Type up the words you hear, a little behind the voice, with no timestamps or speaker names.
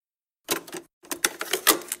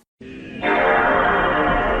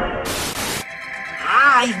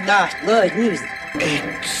I love good music.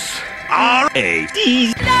 It's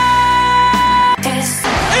R-A-D.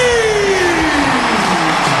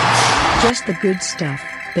 Just the good stuff,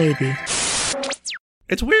 baby.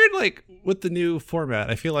 It's weird, like with the new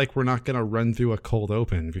format. I feel like we're not gonna run through a cold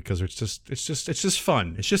open because it's just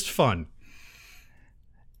fun. It's just fun.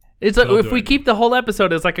 It's like, if we keep the whole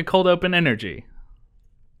episode as like a cold open energy.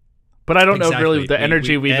 But I don't know really the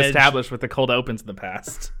energy we've established with the cold opens in the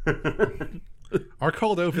past. Our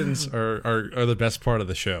cold opens are the best part of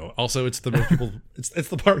the show. Also, it's the most people. It's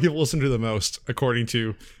the part people listen to the most, according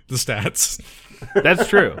to the stats. That's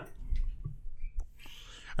true.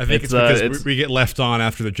 I think it's because we get left on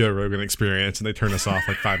after the Joe Rogan Experience, and they turn us off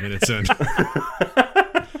like 5 minutes in.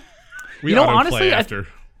 We honestly, after.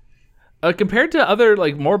 Compared to other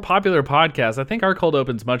like more popular podcasts, I think our cold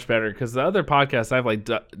open's much better because the other podcasts I've like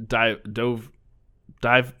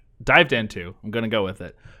dived into. I'm gonna go with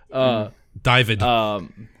it. Dive it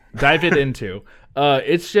into.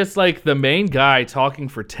 It's just like the main guy talking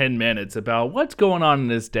for 10 minutes about what's going on in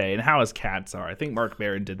his day and how his cats are. I think Mark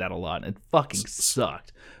Maron did that a lot, and it fucking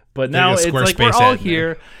sucked. But now it's like we're all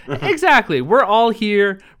here. Exactly. We're all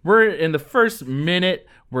here. We're in the first minute.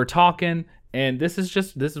 We're talking. And this is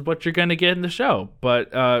what you're going to get in the show. But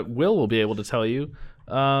Will be able to tell you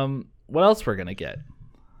what else we're going to get.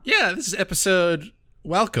 Yeah, this is episode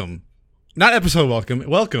welcome. Not episode welcome.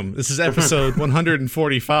 Welcome. This is episode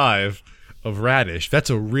 145 of Radish. That's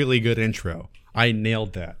a really good intro. I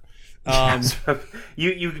nailed that.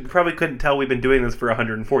 You probably couldn't tell we've been doing this for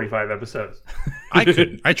 145 episodes. I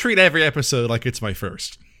couldn't. I treat every episode like it's my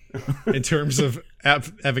first. In terms of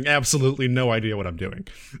having absolutely no idea what I'm doing.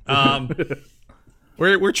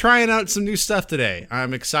 We're trying out some new stuff today.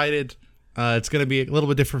 I'm excited. It's going to be a little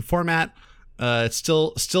bit different format. It's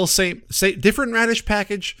still same different radish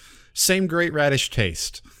package, same great radish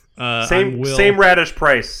taste. Same radish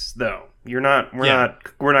price though. We're not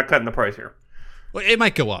cutting the price here. Well, it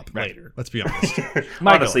might go up later. Let's be honest.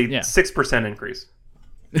 Honestly, 6% increase.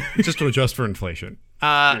 Just to adjust for inflation.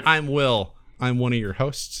 I'm Will. I'm one of your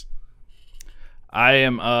hosts. I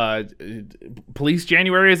am Police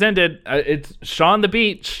January has ended. It's Sean the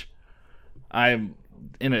Beach. I'm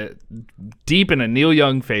deep in a Neil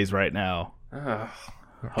Young phase right now.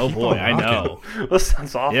 Oh boy, I know. This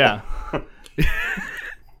sounds awful. Yeah.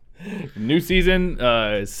 New season,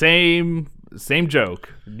 same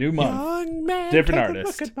joke. New month. Young man, different take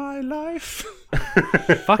artist. A look at my life.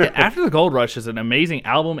 Fuck it. After the Gold Rush is an amazing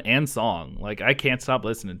album and song. Like I can't stop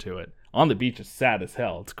listening to it. On the Beach is sad as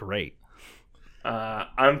hell. It's great.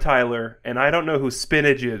 I'm Tyler, and I don't know who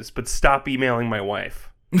Spinach is, but stop emailing my wife.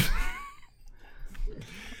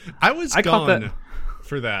 I was gone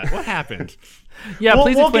for that. What happened? Yeah,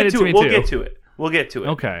 please explain it to me, We'll get to it.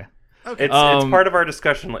 Okay. It's part of our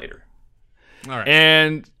discussion later. All right.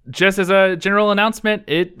 And just as a general announcement,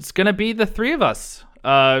 it's going to be the three of us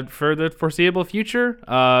for the foreseeable future.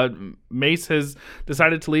 Mace has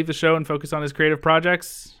decided to leave the show and focus on his creative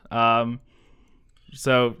projects.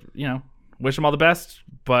 So, wish him all the best,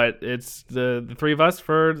 but it's the three of us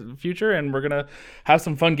for the future, and we're going to have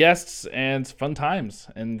some fun guests and fun times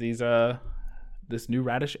in this new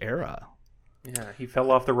Radish era. Yeah, he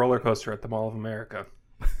fell off the roller coaster at the Mall of America.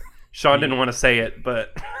 Sean didn't want to say it,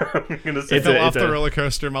 but I'm going to say it. He fell off the roller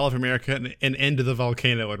coaster, Mall of America, and into the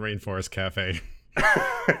volcano at Rainforest Cafe.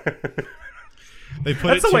 They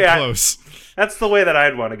put it too close. That's the way that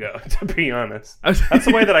I'd want to go, to be honest. That's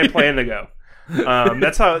the way that I plan to go.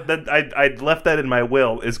 That's how I left that in my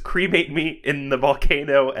will, is cremate me in the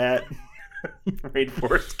volcano at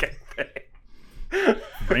Rainforest Cafe.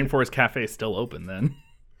 Rainforest Cafe is still open then.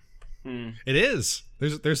 It is.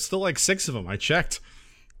 There's still like 6 of them. I checked.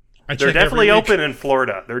 They're definitely open in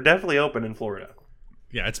Florida.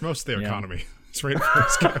 Yeah, it's most of their economy. It's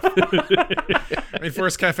Rainforest Cafe.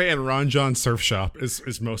 Rainforest Cafe and Ron John Surf Shop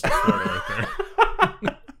is most of Florida right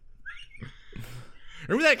there.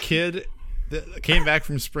 Remember that kid that came back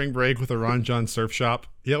from spring break with a Ron John Surf Shop?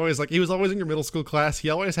 He was always in your middle school class. He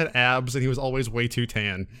always had abs and he was always way too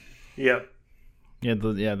tan. Yep. Yeah,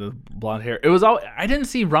 the blonde hair. It was all. I didn't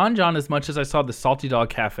see Ron John as much as I saw the Salty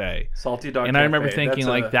Dog Cafe. And I remember thinking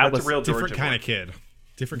that was a real different kind of kid.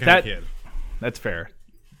 Different kind of kid. That's fair.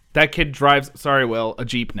 That kid drives. Sorry, Will, a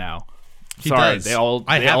Jeep now. He sorry, does. they all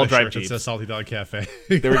drive Jeeps. It's a Salty Dog Cafe.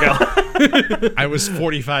 There we go. I was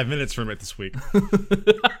 45 minutes from it this week.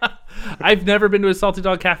 I've never been to a Salty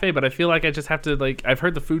Dog Cafe, but I feel like I just have to I've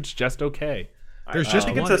heard the food's just okay. I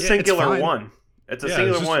think it's a singular one. It's a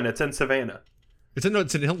singular one. It's in Savannah. It's in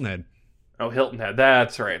Hilton Head. Oh, Hilton Head.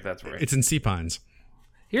 That's right. It's in Sea Pines.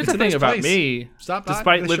 Here's It's the a thing nice about place. me. Stop by,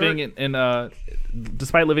 Despite get a living shirt.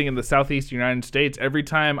 despite living in the southeast United States, every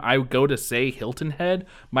time I go to say Hilton Head,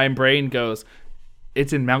 my brain goes,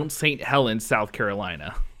 "It's in Mount St. Helens, South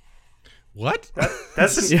Carolina." What?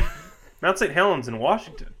 That's in, Mount St. Helens in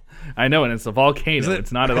Washington. I know, and it's a volcano.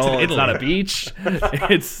 It's not at all. It's not a beach.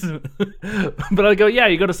 It's. But I go, yeah.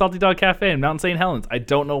 You go to Salty Dog Cafe in Mount St. Helens. I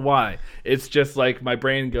don't know why. It's just like my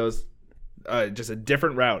brain goes, just a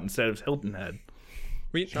different route instead of Hilton Head.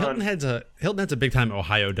 Hilton Head's a big time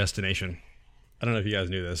Ohio destination. I don't know if you guys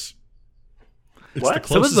knew this. It's What? the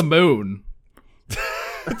So is closest. the moon.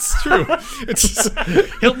 It's true.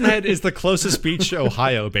 Hilton Head is the closest beach to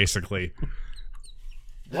Ohio, basically.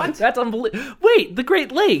 What? That's unbelievable. Wait, the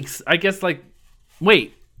Great Lakes. I guess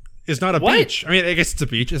wait. It's not a What? beach. I mean, I guess it's a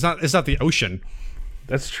beach. It's not the ocean.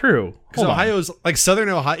 That's true. Because Ohio's like southern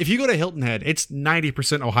Ohio. If you go to Hilton Head, it's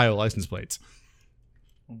 90% Ohio license plates.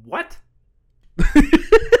 What?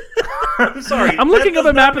 I'm sorry. I'm looking up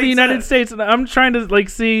a map of the United States. States, and I'm trying to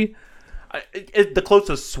see. The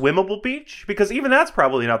closest swimmable beach? Because even that's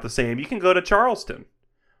probably not the same. You can go to Charleston.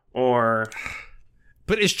 Or...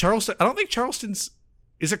 But is Charleston... I don't think Charleston's...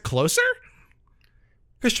 Is it closer?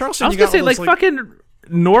 Because Charleston, I was you gonna got say all like those, fucking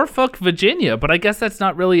Norfolk, Virginia, but I guess that's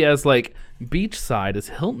not really as like beachside as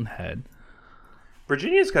Hilton Head.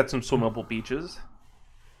 Virginia's got some swimmable beaches.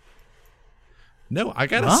 No, I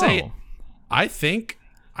gotta say, I think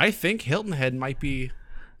Hilton Head might be...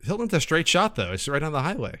 Hilton's a straight shot, though. It's right on the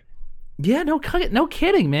highway. Yeah, no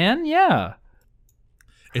kidding, man. Yeah.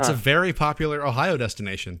 It's a very popular Ohio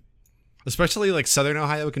destination. Especially like southern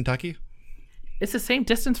Ohio, Kentucky. It's the same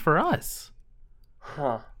distance for us.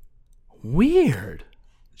 Huh. Weird.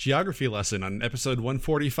 Geography lesson on episode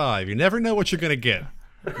 145. You never know what you're gonna get.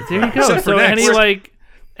 There you go. Except for So next.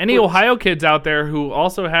 any Ohio kids out there who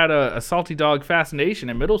also had a salty dog fascination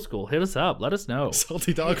in middle school, hit us up. Let us know.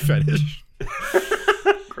 Salty dog fetish.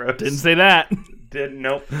 Gross. Didn't say that.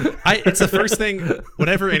 Nope. It's the first thing,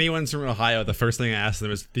 whenever anyone's from Ohio, the first thing I ask them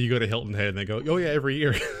is, do you go to Hilton Head? And they go, oh yeah, every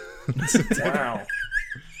year. Wow.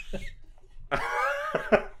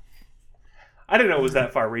 I didn't know it was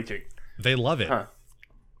that far reaching. They love it.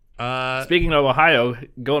 Huh. Speaking of Ohio,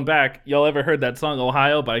 going back, y'all ever heard that song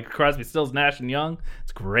 "Ohio" by Crosby, Stills, Nash and Young?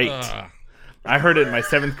 It's great. I heard it in my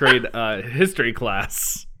 7th grade history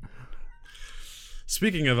class.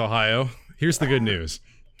 Speaking of Ohio, here's the good news.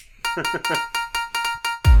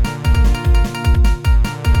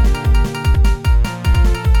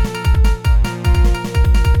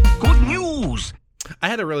 Good news! I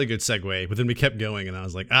had a really good segue, but then we kept going, and I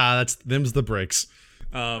was like, them's the breaks.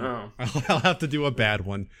 I'll have to do a bad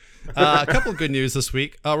one. A couple of good news this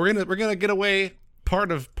week. We're gonna get away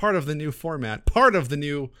part of the new format. Part of the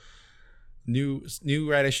new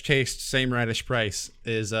radish taste, same radish price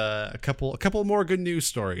is a couple more good news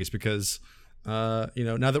stories because now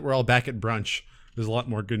that we're all back at brunch, there's a lot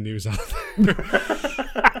more good news out there.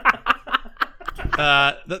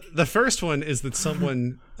 The first one is that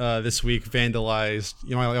someone this week vandalized,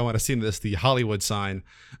 I want to see this, the Hollywood sign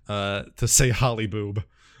to say Holly Boob.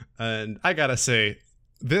 And I gotta say,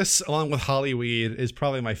 this, along with Hollyweed, is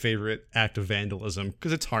probably my favorite act of vandalism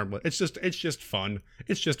because it's harmless. It's just fun.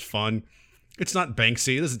 It's just fun. It's not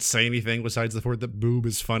Banksy. It doesn't say anything besides the word that boob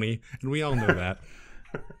is funny, and we all know that.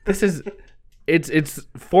 It's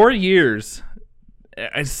 4 years.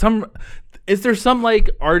 Is there some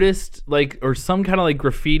like artist or some kind of like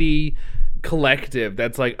graffiti collective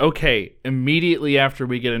that's like, okay, immediately after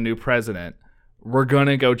we get a new president, we're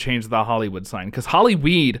gonna go change the Hollywood sign, because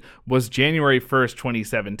Hollyweed was January 1st,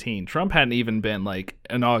 2017. Trump hadn't even been like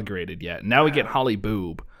inaugurated yet. Now we get Holly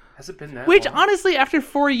Boob. Has it been that Which long? honestly, after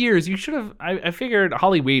 4 years, you should have. I figured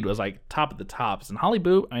Hollyweed was like top of the tops, and Holly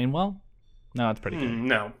Boob. I mean, well, no, it's pretty good.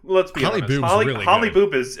 No, let's be Holly honest. Boob's really Holly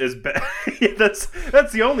good. Boob is yeah,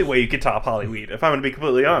 that's the only way you can top Hollyweed. If I'm going to be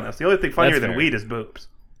completely honest, the only thing funnier That's than fair. weed is boobs.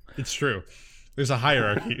 It's true. There's a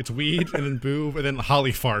hierarchy. It's weed, and then boob, and then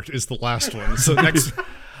Holly fart is the last one. So next,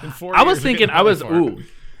 in 4 I was years, we thinking, get Holly fart.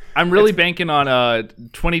 I'm really banking on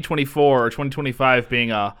 2024 or 2025 being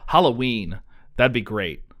Halloween. That'd be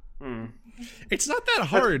great. It's not that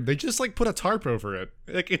hard. They just like put a tarp over it.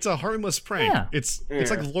 Like it's a harmless prank. Yeah. It's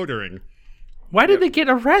like loitering. Why did they get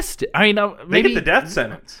arrested? I mean, They maybe get the death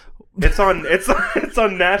sentence. It's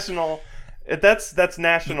on national. That's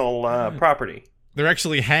national property. They're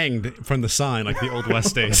actually hanged from the sign like the Old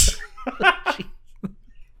West days.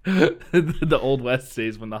 the Old West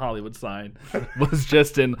days when the Hollywood sign was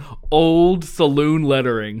just in old saloon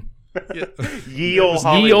lettering. Ye old Ye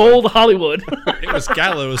Hollywood. old Hollywood. It was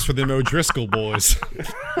gallows for them O'Driscoll boys.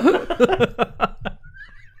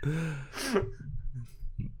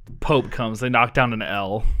 Pope comes, they knock down an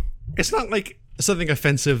L. It's not like something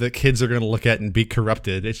offensive that kids are going to look at and be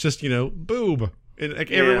corrupted. It's just, boob. And like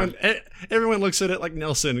everyone looks at it like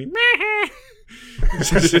Nelson.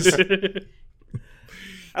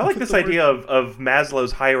 I like this idea of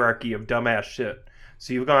Maslow's hierarchy of dumbass shit.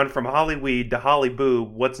 So you've gone from Hollyweed to Holly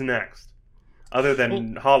Boob. What's next? Other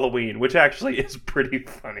than Halloween, which actually is pretty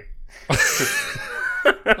funny.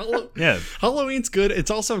 Yeah, Halloween's good. It's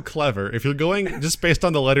also clever. If you're going just based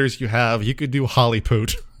on the letters you have, you could do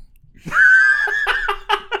Hollypoot.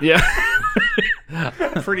 Yeah.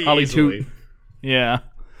 Pretty Holly easily. Toot. Yeah.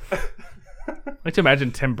 I like to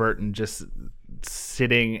imagine Tim Burton just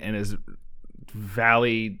sitting in his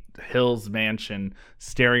Valley Hills mansion,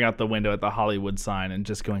 staring out the window at the Hollywood sign and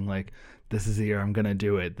just going like, this is the year I'm going to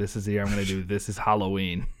do it. This is the year I'm going to do it. This is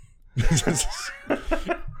Halloween.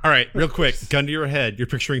 All right, real quick, gun to your head. You're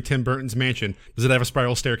picturing Tim Burton's mansion. Does it have a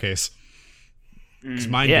spiral staircase? Because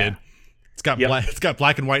mine did. It's got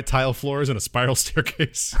black and white tile floors and a spiral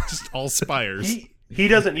staircase. Just all spires. He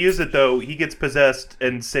doesn't use it though. He gets possessed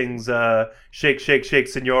and sings "Shake, Shake, Shake,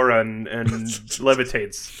 Senora" and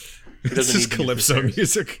levitates. This is calypso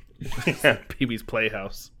music. Yeah. Pee-wee's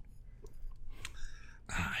Playhouse.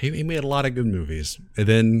 He made a lot of good movies, and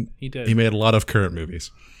then He did. he made a lot of current movies.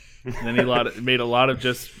 And then he made a lot of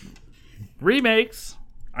just remakes.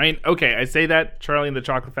 I mean, okay, I say that Charlie and the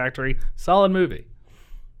Chocolate Factory, solid movie.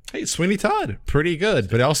 Hey, Sweeney Todd, pretty good,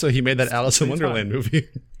 but also he made that Alice in Wonderland movie.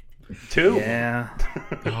 2. Yeah.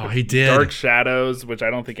 Oh, he did. Dark Shadows, which I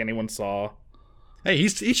don't think anyone saw. Hey,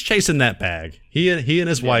 he's chasing that bag. He and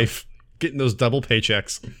his wife getting those double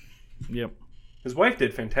paychecks. Yep. His wife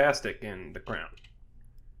did fantastic in The Crown.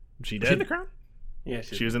 She Was did. she in The Crown? Yeah,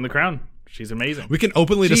 She was in The Crown. She's amazing. We can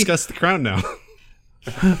openly discuss The Crown now.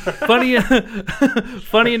 Funny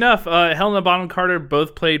enough, Helena Bonham Carter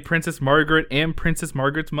both played Princess Margaret and Princess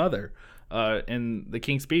Margaret's mother in The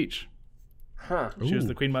King's Speech. Huh. She was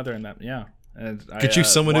the Queen Mother in that. Yeah. And Get you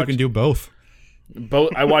someone who can do both.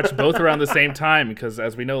 I watched both around the same time because,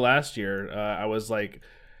 as we know, last year I was like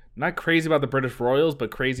not crazy about the British Royals,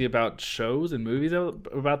 but crazy about shows and movies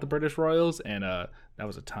about the British Royals, and that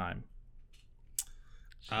was a time.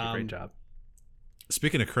 She did a great job.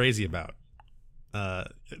 Speaking of crazy about,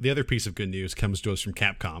 the other piece of good news comes to us from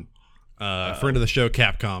Capcom. Friend of the show,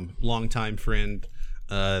 Capcom, longtime friend.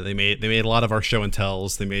 They made a lot of our show and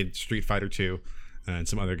tells. They made Street Fighter 2 and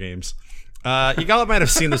some other games. You all might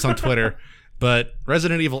have seen this on Twitter, but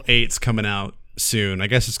Resident Evil 8's coming out soon. I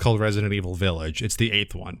guess it's called Resident Evil Village. It's the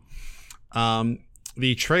 8th one.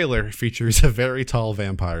 The trailer features a very tall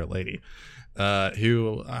vampire lady.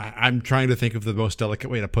 Who I'm trying to think of the most delicate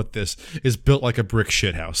way to put this, is built like a brick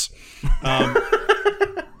shithouse.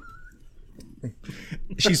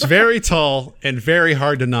 She's very tall and very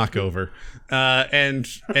hard to knock over. And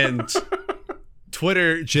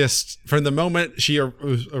Twitter just, from the moment she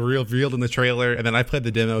was revealed in the trailer, and then I played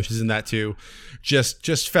the demo, she's in that too,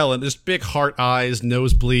 just fell in. Just big heart eyes,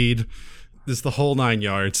 nosebleed, just the whole 9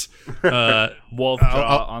 yards. Wolf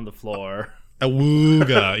jaw on the floor. A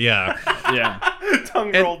wooga, yeah. Yeah.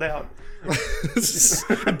 Tongue rolled out.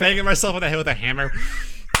 I'm banging myself on the head with a hammer.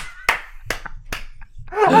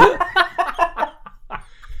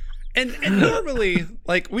 and normally,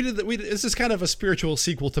 like we did this is kind of a spiritual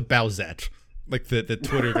sequel to Bowsette, like that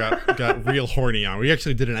Twitter got real horny on. We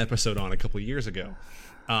actually did an episode on a couple of years ago.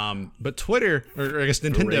 But Twitter, or I guess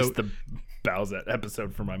Nintendo, Erased the Bowsette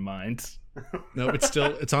episode from my mind. No, it's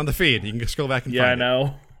on the feed. You can scroll back and Yeah, find I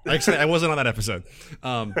know. Actually, I wasn't on that episode,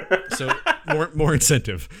 so more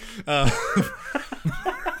incentive.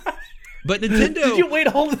 But Nintendo. Did you wait?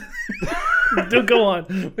 Hold. Don't go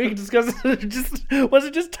on. We can discuss. Was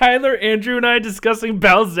it just Tyler, Andrew, and I discussing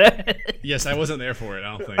Bowsette? Yes, I wasn't there for it.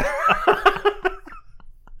 I don't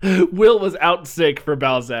think. Will was out sick for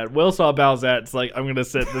Bowsette. Will saw Bowsette. It's like, I'm gonna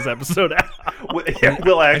sit this episode out.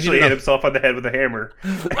 Will actually hit himself on the head with a hammer.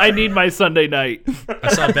 I need my Sunday night.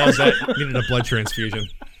 I saw Bowsette needed a blood transfusion.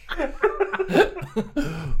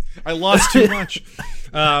 I lost too much.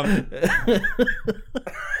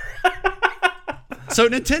 So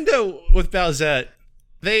Nintendo with Bowsette,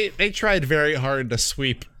 they tried very hard to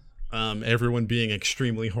sweep everyone being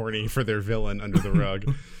extremely horny for their villain under the rug,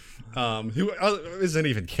 who isn't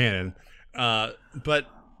even canon. But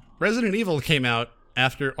Resident Evil came out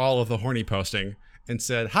after all of the horny posting and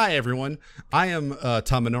said, "Hi everyone, I am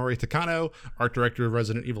Tomonori Takano, art director of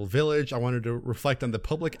Resident Evil Village. I wanted to reflect on the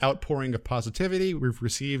public outpouring of positivity we've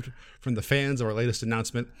received from the fans of our latest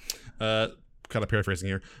announcement." Kind of paraphrasing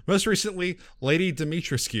here. Most recently, Lady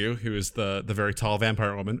Dimitrescu, who is the very tall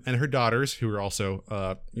vampire woman, and her daughters, who are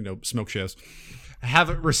also smoke shows,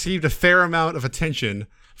 have received a fair amount of attention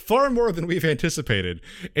far more than we've anticipated.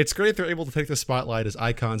 It's great they're able to take the spotlight as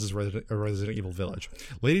icons as Resident Evil Village.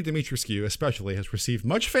 Lady Dimitrescu, especially, has received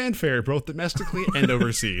much fanfare both domestically and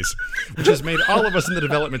overseas, which has made all of us in the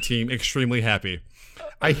development team extremely happy.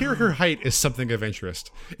 I hear her height is something of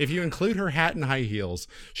interest. If you include her hat and high heels,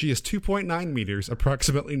 she is 2.9 meters,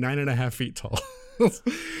 approximately 9.5 feet tall.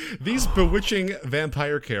 These bewitching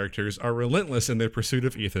vampire characters are relentless in their pursuit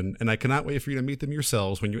of Ethan, and I cannot wait for you to meet them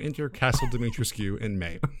yourselves when you enter Castle Dimitrescu in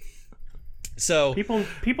May. So people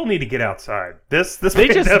need to get outside. This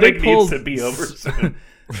pandemic needs to be over soon.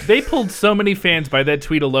 They pulled so many fans by that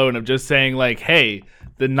tweet alone of just saying like, "Hey,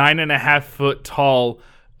 the 9.5 foot tall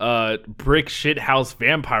brick shithouse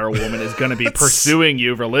vampire woman is going to be pursuing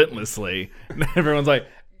you relentlessly." And everyone's like,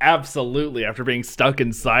 absolutely, after being stuck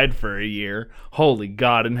inside for a year. Holy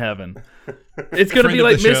God in heaven. It's going to be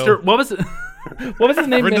like Mr. What was it? What was his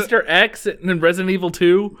name? Mr. X in Resident Evil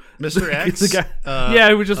 2? Mr. X? The guy,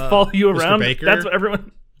 who would just follow you around. Baker? That's what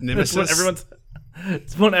everyone... Nemesis?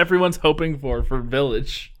 It's what everyone's hoping for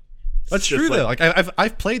Village. That's true, though. Like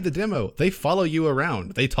I've played the demo. They follow you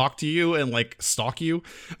around. They talk to you and like stalk you.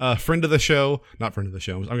 Friend of the show, not friend of the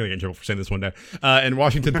show. I'm gonna get in trouble for saying this one day. And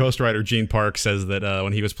Washington Post writer Gene Park says that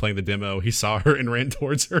when he was playing the demo, he saw her and ran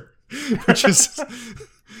towards her, which is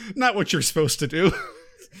not what you're supposed to do.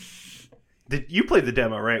 Did you play the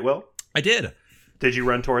demo, right, Will? I did. Did you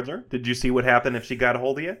run towards her? Did you see what happened if she got a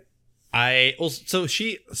hold of you?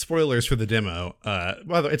 Spoilers for the demo.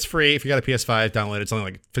 Well, it's free if you got a PS5. Download it. It's only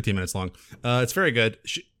like 15 minutes long. It's very good.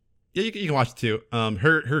 You can watch it too.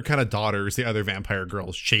 Her kind of daughters, the other vampire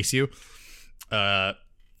girls, chase you. And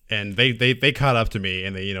they caught up to me,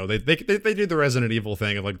 and they do the Resident Evil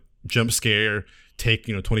thing of like jump scare, take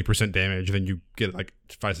 20% damage, then you get like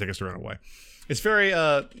 5 seconds to run away. It's very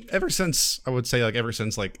ever since Amnesia,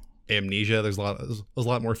 there's a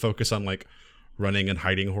lot more focus on like running and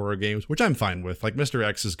hiding horror games, which I'm fine with. Like Mr.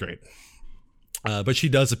 X is great. But she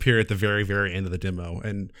does appear at the very, very end of the demo,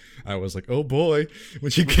 and I was like, oh boy,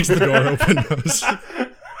 when she kicks the door open.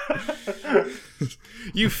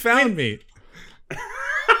 You found me.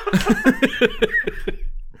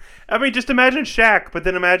 I mean, just imagine Shaq, but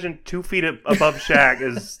then imagine 2 feet above Shaq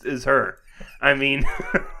is her. I mean...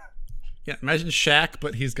 Yeah, imagine Shaq,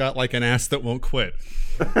 but he's got like an ass that won't quit.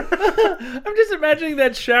 I'm just imagining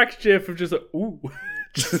that Shaq gif of just ooh.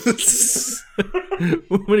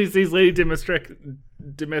 When he sees Lady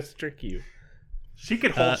Dimitrescu. She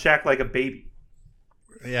could hold Shaq like a baby.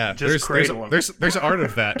 Yeah, just there's art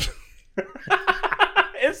of that.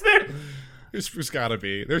 Is there? There's gotta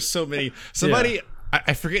be. There's so many. Somebody, yeah.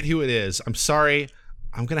 I forget who it is. I'm sorry.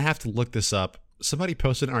 I'm gonna have to look this up. Somebody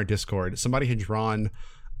posted in our Discord. Somebody had drawn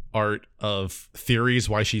art of theories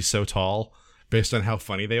why she's so tall based on how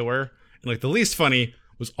funny they were, and like the least funny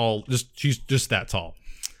was she's just that tall.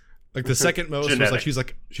 Like the second most was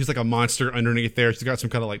like she's like a monster underneath there. She's got some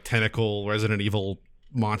kind of like tentacle Resident Evil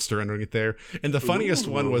monster underneath there, and the funniest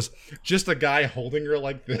one was just a guy holding her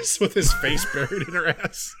like this with his face buried in her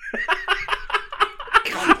ass.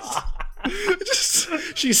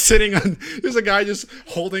 She's sitting on. There's a guy just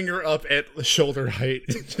holding her up at shoulder height,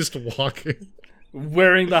 just walking.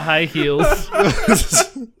 Wearing the high heels.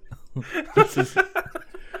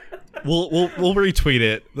 We'll retweet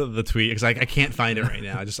it, the tweet, because I can't find it right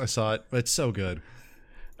now. I saw it, but it's so good.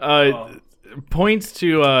 Points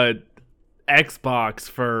to Xbox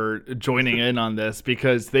for joining in on this,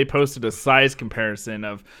 because they posted a size comparison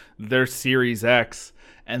of their Series X,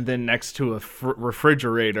 and then next to a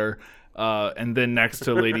refrigerator, and then next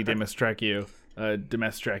to Lady Dimitrescu. I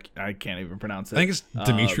can't even pronounce it. I think it's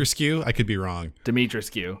Dimitrescu. I could be wrong.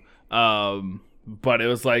 Dimitrescu. But it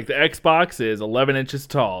was like the Xbox is 11 inches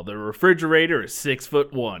tall. The refrigerator is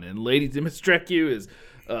 6'1", and Lady Dimitrescu is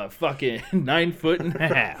fucking 9.5 feet.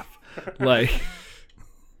 Like,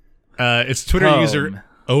 it's Twitter user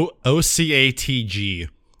OCATG,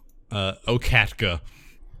 Okatka.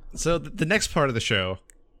 So the next part of the show,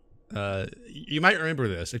 you might remember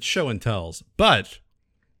this. It's show and tells, but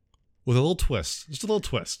with a little twist. Just a little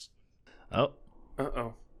twist. Oh.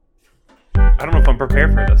 Uh-oh. I don't know if I'm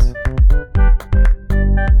prepared for this.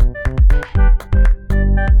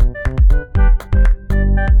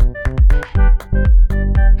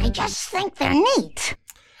 I just think they're neat.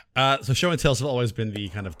 So show and tells have always been the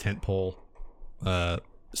kind of tentpole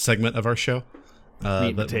segment of our show. Meat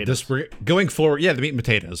and potatoes. Going forward, the meat and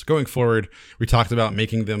potatoes. Going forward, we talked about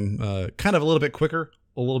making them kind of a little bit quicker,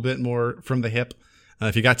 a little bit more from the hip.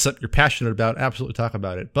 If you got something you're passionate about, absolutely talk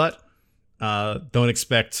about it. But don't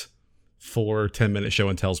expect 4 10-minute show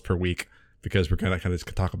and tells per week, because we're gonna kind of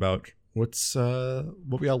talk about what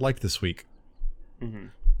we all like this week. Mm-hmm.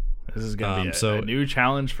 This is gonna be a new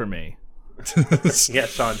challenge for me. Yeah,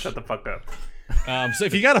 Sean, shut the fuck up. So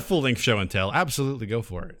if you got a full length show and tell, absolutely go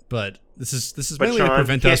for it. But this is But mainly Sean, to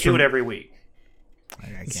prevent can't us do from it every week.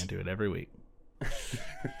 I can't do it every week.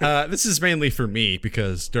 This is mainly for me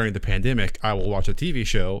because during the pandemic, I will watch a TV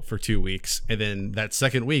show for 2 weeks, and then that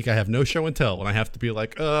second week, I have no show and tell, and I have to be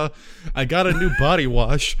like, I got a new body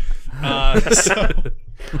wash.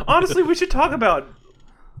 Honestly, we should talk about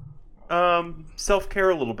self-care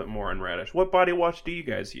a little bit more in Radish. What body wash do you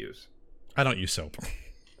guys use? I don't use soap.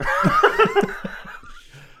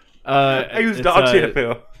 I use dog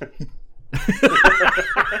shampoo.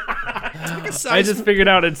 I just figured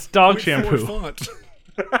out it's dog shampoo.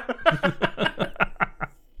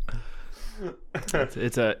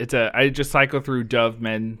 I just cycle through Dove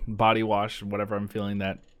Men body wash whatever I'm feeling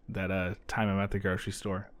that time I'm at the grocery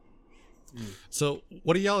store. So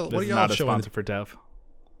what are y'all not a showing? sponsor for Dove.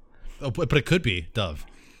 Oh, but it could be Dove.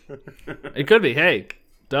 It could be. Hey,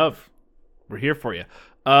 Dove, we're here for you.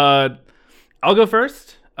 I'll go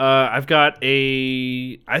first. I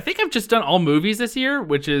think I've just done all movies this year,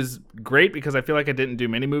 which is great because I feel like I didn't do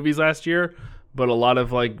many movies last year, but a lot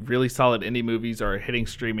of like really solid indie movies are hitting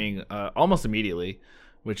streaming almost immediately,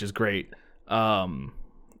 which is great.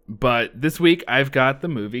 But this week I've got the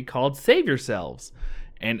movie called Save Yourselves,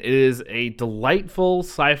 and it is a delightful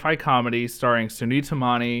sci-fi comedy starring Sunita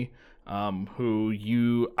Mani,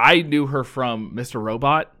 who I knew her from Mr.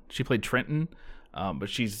 Robot. She played Trenton. But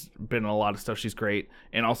she's been in a lot of stuff. She's great.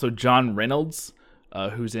 And also John Reynolds,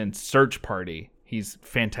 who's in Search Party. He's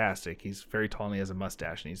fantastic. He's very tall and he has a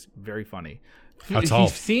mustache and he's very funny. How tall?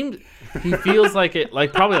 He feels like it,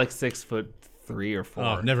 like probably like 6'3" or 4.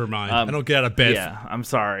 Oh, never mind. I don't get out of bed. Yeah, I'm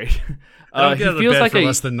sorry. I don't get out of bed for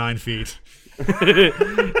less than 9 feet.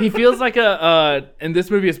 He feels like in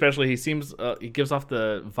this movie especially, he gives off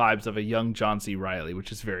the vibes of a young John C. Reilly,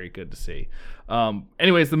 which is very good to see.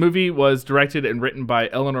 Anyways, the movie was directed and written by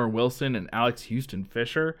Eleanor Wilson and Alex Houston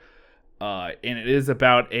Fisher, and it is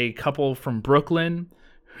about a couple from Brooklyn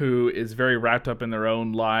who is very wrapped up in their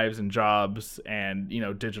own lives and jobs and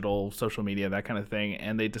digital social media, that kind of thing,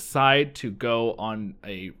 and they decide to go on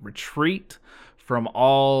a retreat from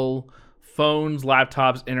all phones,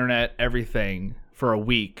 laptops, internet, everything for a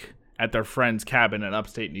week at their friend's cabin in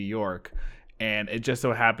upstate New York. And it just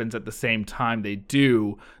so happens at the same time they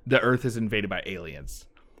do, the Earth is invaded by aliens.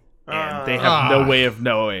 And they have no way of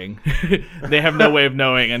knowing. They have no way of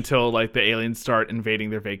knowing until like the aliens start invading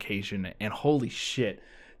their vacation. And holy shit.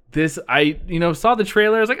 This, I saw the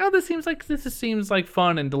trailer. I was like, oh, this seems like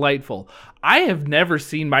fun and delightful. I have never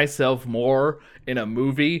seen myself more in a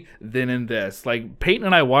movie than in this. Like, Peyton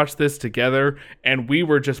and I watched this together, and we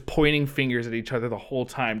were just pointing fingers at each other the whole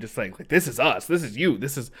time, just like this is us, this is you,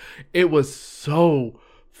 it was so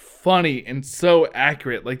funny and so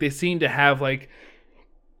accurate. Like, they seem to have, like,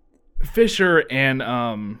 Fisher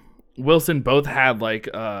and Wilson both had, like,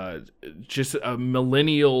 just a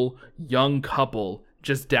millennial young couple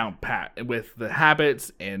just down pat with the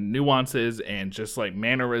habits and nuances and just like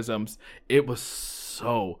mannerisms. It was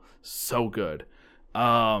so good.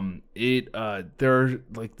 They're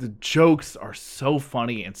like, the jokes are so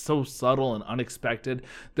funny and so subtle and unexpected.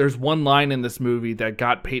 There's one line in this movie that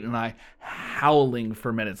got Peyton and I howling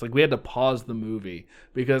for minutes. Like, we had to pause the movie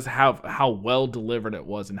because how well delivered it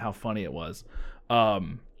was and how funny it was.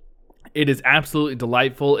 It is absolutely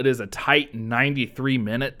delightful. It is a tight 93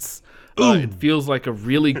 minutes. It feels like a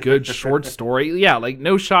really good short story. Yeah, like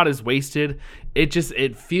no shot is wasted.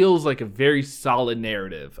 It feels like a very solid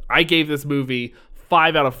narrative. I gave this movie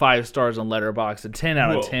 5 out of 5 stars on Letterboxd and 10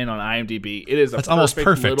 out of 10 on IMDb. It is almost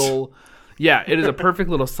perfect. It is a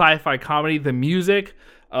perfect little sci-fi comedy. The music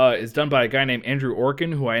is done by a guy named Andrew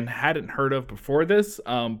Orkin, who I hadn't heard of before this,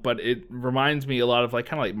 but it reminds me a lot of like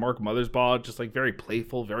kind of like Mark Mothersbaugh, just like very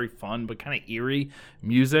playful, very fun, but kind of eerie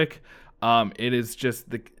music. It is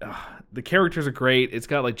just the characters are great. It's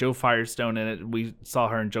got like Joe Firestone in it. We saw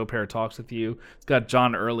her in Joe Pera Talks With You. It's got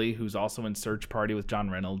John Early, who's also in Search Party with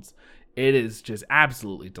John Reynolds. It is just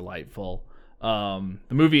absolutely delightful. The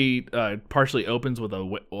movie partially opens with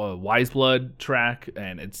a Wise Blood track,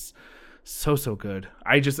 and it's so good.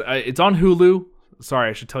 It's on Hulu. Sorry,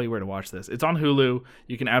 I should tell you where to watch this. It's on Hulu.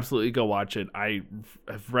 You can absolutely go watch it. I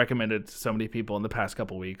have recommended it to so many people in the past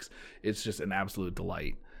couple weeks. It's just an absolute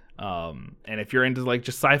delight. And if you're into like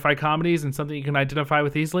just sci-fi comedies and something you can identify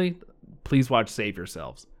with easily, please watch Save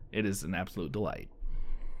Yourselves. It is an absolute delight.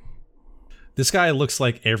 This guy looks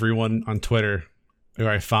like everyone on Twitter who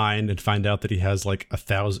I find out that he has like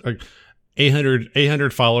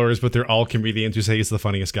 800 followers, but they're all comedians who say he's the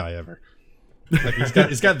funniest guy ever. Like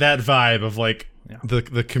he's got that vibe of like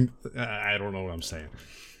I don't know what I'm saying.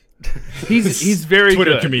 He's very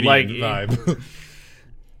Twitter good. comedian Like vibe.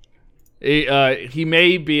 he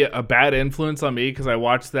may be a bad influence on me because I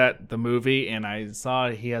watched the movie and I saw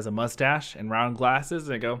he has a mustache and round glasses,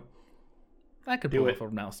 and I go, I could pull off a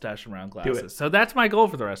mustache and round glasses. So that's my goal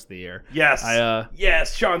for the rest of the year. Yes.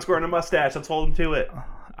 Yes, Sean's growing a mustache. Let's hold him to it.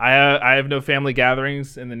 I have no family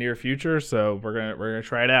gatherings in the near future, so we're gonna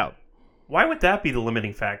try it out. Why would that be the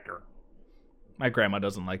limiting factor? My grandma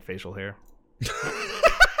doesn't like facial hair.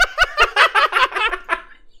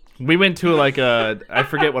 We went to I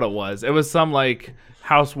forget what it was. It was some like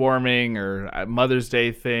housewarming or Mother's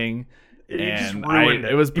Day thing. And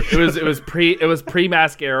it was pre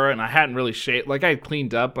mask era, and I hadn't really shaved. Like I had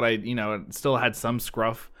cleaned up, but I still had some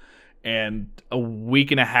scruff. And a week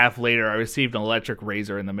and a half later, I received an electric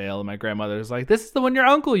razor in the mail, and my grandmother was like, "This is the one your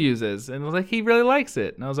uncle uses," and I was like, "He really likes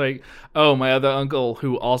it." And I was like, "Oh, my other uncle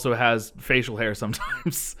who also has facial hair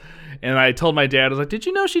sometimes." And I told my dad, I was like, "Did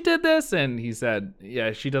you know she did this?" And he said,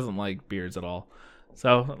 "Yeah, she doesn't like beards at all."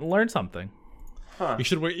 So learn something. Huh. You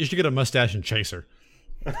should get a mustache and chaser.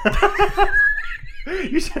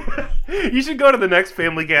 You should go to the next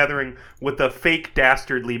family gathering with a fake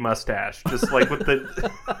dastardly mustache, just like with the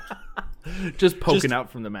just poking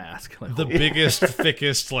out from the mask. Like, the biggest,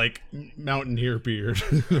 thickest, like mountaineer beard.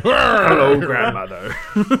 hello, grandmother.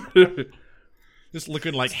 Just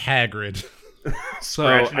looking like Hagrid.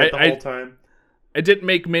 scratching it the whole time. I didn't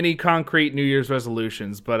make many concrete New Year's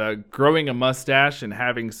resolutions, but growing a mustache and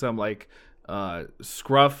having some like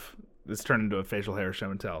scruff. This turned into a facial hair show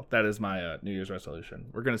and tell. That is my New Year's resolution.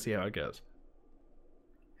 We're going to see how it goes.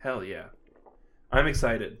 Hell yeah. I'm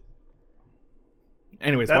excited.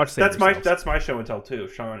 Anyways, that's my show and tell too.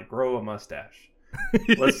 Sean, grow a mustache.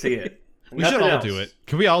 Let's see it. We should all do it.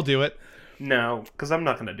 Can we all do it? No, because I'm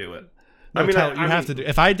not going to do it. No, you have to do it.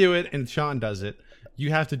 If I do it and Sean does it, you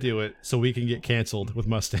have to do it so we can get canceled with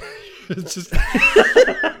mustache. It's just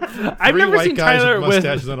I've never seen Tyler with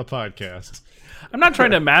mustaches on a podcast. I'm not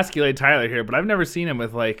trying to emasculate Tyler here, but I've never seen him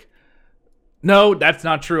with like. No, that's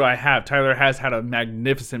not true. I have. Tyler has had a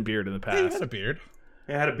magnificent beard in the past. Yeah, he had a beard.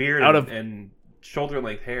 He had a beard and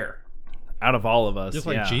shoulder-length hair. Out of all of us, just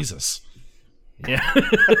like Jesus. Yeah.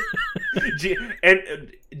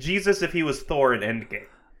 And Jesus, if he was Thor in Endgame.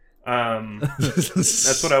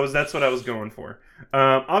 That's what I was going for.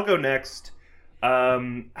 I'll go next.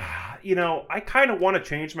 I kind of want to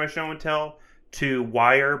change my show and tell to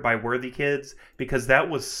Wire by Worthy Kids because that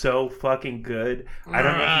was so fucking good. I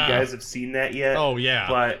don't know if you guys have seen that yet. Oh yeah,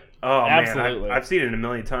 but absolutely. man, I've seen it a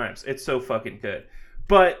million times. It's so fucking good.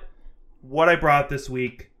 But what I brought this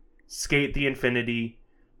week, Skate the Infinity.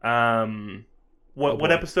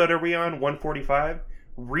 What episode are we on? 145.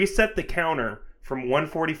 Reset the counter from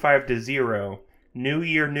 145 to 0. New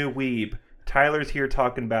year, new weeb. Tyler's here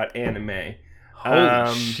talking about anime.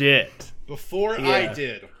 Holy shit! Before I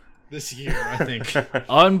did. This year, I think.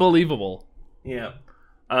 Unbelievable. Yeah.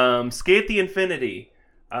 Skate the Infinity.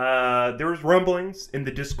 There was rumblings in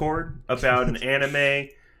the Discord about an anime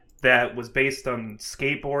that was based on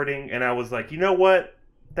skateboarding, and I was like, you know what?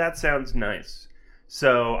 That sounds nice.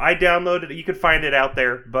 So I downloaded it. You could find it out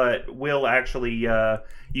there, but Will actually,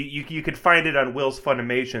 you could find it on Will's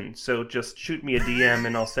Funimation. So just shoot me a DM,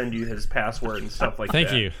 and I'll send you his password and stuff like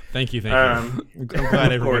that. Thank you. I'm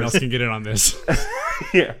glad everyone else can get in on this.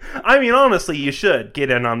 Yeah, I mean, honestly, you should get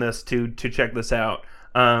in on this to check this out.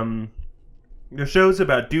 The show's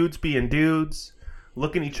about dudes being dudes,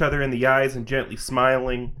 looking each other in the eyes and gently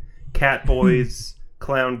smiling, cat boys,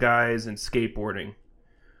 clown guys, and skateboarding.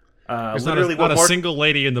 There's not a single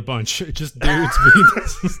lady in the bunch. Just dudes being.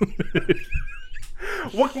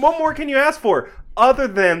 What more can you ask for other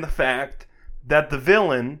than the fact that the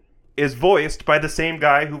villain is voiced by the same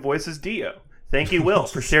guy who voices Dio? Thank you, Will,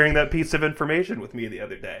 for sharing that piece of information with me the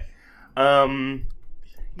other day.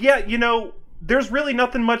 There's really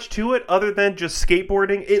nothing much to it other than just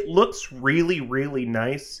skateboarding. It looks really, really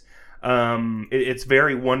nice. It's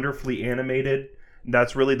very wonderfully animated.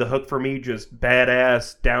 That's really the hook for me, just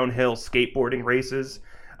badass downhill skateboarding races.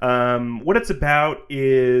 What it's about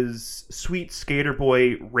is sweet skater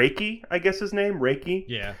boy Reiki, I guess his name, Reiki.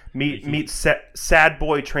 Yeah. Meets sad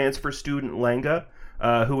boy transfer student Lenga,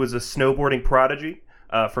 who was a snowboarding prodigy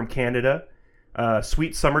from Canada.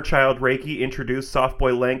 Sweet summer child Reiki introduced soft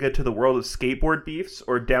boy Lenga to the world of skateboard beefs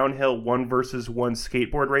or downhill 1 versus 1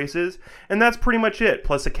 skateboard races, and that's pretty much it,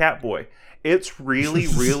 plus a cat boy. It's really,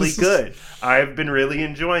 really good. I've been really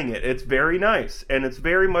enjoying it. It's very nice, and it's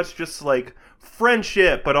very much just like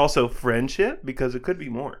friendship, but also friendship because it could be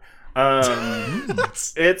more.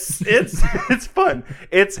 It's fun.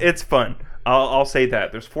 It's fun. I'll say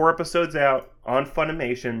that. There's 4 episodes out on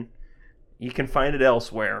Funimation. You can find it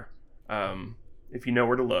elsewhere if you know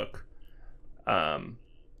where to look. But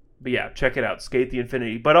yeah, check it out, Skate the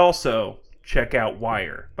Infinity. But also check out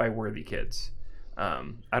Wire by Worthy Kids. I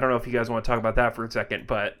don't know if you guys want to talk about that for a second,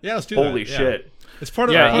 but yeah, let's do holy that. Yeah. shit. It's part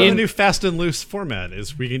of the new Fast and Loose format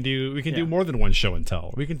is we can do more than one show and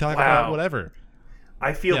tell. We can talk about whatever.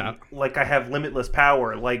 I feel like I have limitless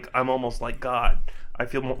power, like I'm almost like God. I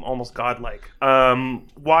feel almost godlike.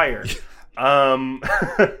 Wire.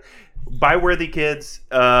 By Worthy Kids.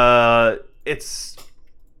 It's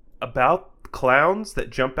about clowns that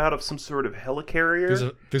jump out of some sort of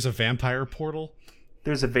helicarrier. There's a vampire portal.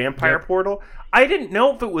 There's a vampire portal. I didn't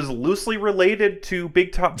know if it was loosely related to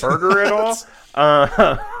Big Top Burger at all.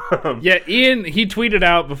 Yeah, Ian, he tweeted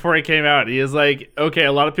out before it came out. He was like, okay,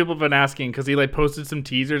 a lot of people have been asking because he like posted some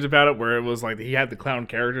teasers about it where it was like he had the clown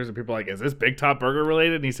characters and people were like, is this Big Top Burger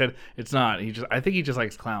related? And he said it's not. I think he just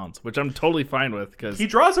likes clowns, which I'm totally fine with because he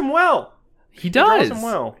draws them well. He does. He draws them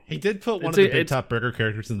well. He did put one of the Big Top Burger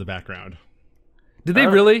characters in the background. Did they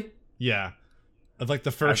really? Yeah. Of like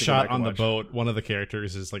the first shot on the boat, one of the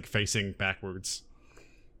characters is like facing backwards.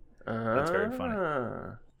 That's very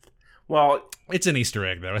funny. Well, it's an Easter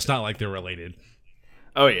egg though. It's not like they're related.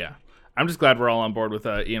 Oh yeah, I'm just glad we're all on board with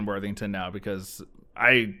Ian Worthington now because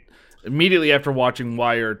I immediately after watching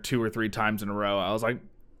Wire 2 or 3 times in a row, I was like,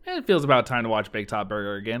 it feels about time to watch Big Top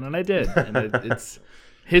Burger again, and I did. And it's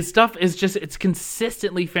his stuff is just it's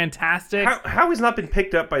consistently fantastic. How he's not been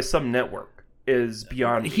picked up by some network is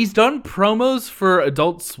beyond me. He's done promos for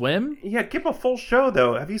Adult Swim. Yeah, give him a full show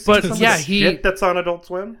though. Have you seen some of the shit that's on Adult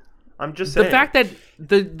Swim? I'm just saying. The fact that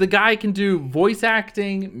the guy can do voice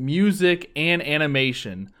acting, music, and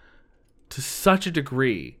animation to such a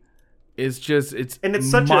degree is just it's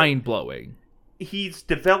mind blowing. He's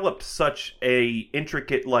developed such a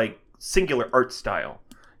intricate, like singular art style.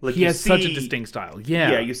 Like he has such a distinct style.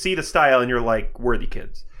 Yeah, you see the style and you're like Worthy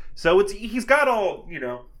Kids. So he's got all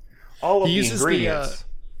all of the ingredients.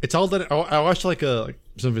 It's all that I watched like some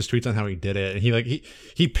of his tweets on how he did it, and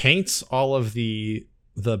he paints all of the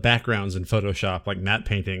backgrounds in Photoshop like matte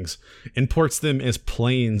paintings, imports them as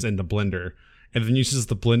planes into Blender, and then uses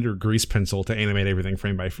the Blender grease pencil to animate everything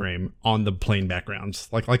frame by frame on the plane backgrounds,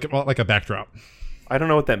 like a backdrop. I don't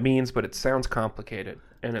know what that means, but it sounds complicated,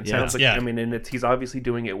 and it sounds like I mean, and he's obviously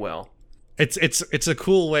doing it well. It's a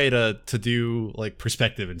cool way to do like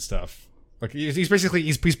perspective and stuff. Like he's basically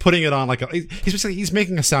he's putting it on like he's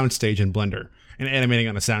making a soundstage in Blender and animating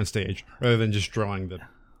on a soundstage rather than just drawing the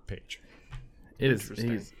page.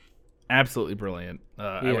 He's absolutely brilliant.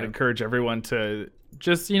 I would encourage everyone to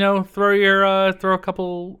just throw a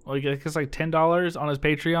couple like I guess like $10 on his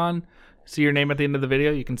Patreon. See your name at the end of the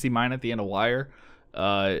video. You can see mine at the end of Wire.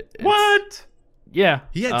 What? Yeah,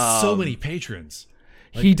 he had so many patrons.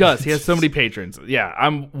 Like, he does. He has so many patrons. Yeah,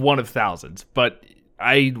 I'm one of thousands, but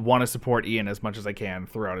I want to support Ian as much as I can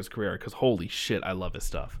throughout his career because holy shit, I love his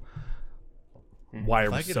stuff. Wire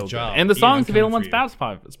was so good, and the song's available on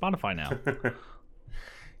Spotify now.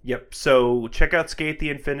 Yep. So check out Skate the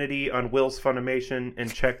Infinity on Will's Funimation,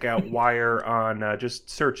 and check out Wire on just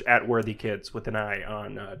search at Worthy Kids with an I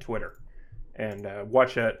on Twitter, and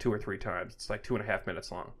watch that 2 or 3 times. It's like 2.5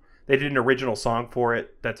 minutes long. They did an original song for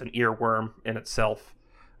it. That's an earworm in itself.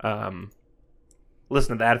 Listen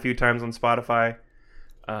to that a few times on Spotify.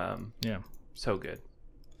 So good.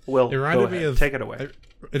 Will, it reminded me of, take it away.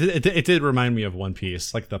 It did remind me of One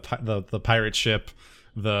Piece, like the pirate ship,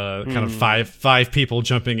 the kind of five people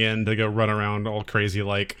jumping in to go run around all crazy,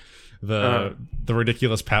 like the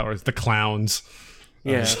ridiculous powers, the clowns.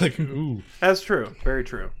 Yeah, like ooh, that's true. Very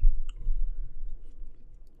true.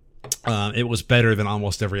 It was better than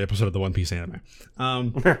almost every episode of the One Piece anime.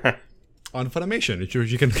 On Funimation, which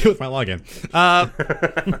you can do with my login.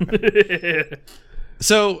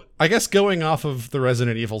 So I guess going off of the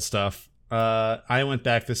Resident Evil stuff, I went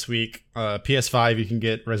back this week. PS5, you can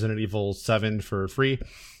get Resident Evil 7 for free.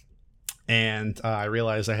 And I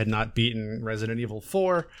realized I had not beaten Resident Evil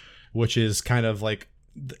 4, which is kind of like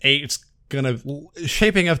it's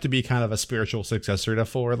shaping up to be kind of a spiritual successor to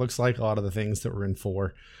 4. It looks like a lot of the things that were in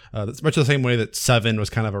 4. That's much the same way that 7 was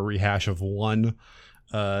kind of a rehash of 1.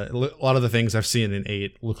 A lot of the things I've seen in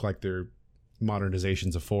 8 look like they're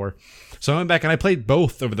modernizations of 4. So I went back and I played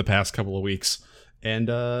both over the past couple of weeks. And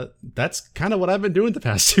that's kind of what I've been doing the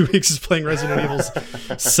past 2 weeks is playing Resident Evils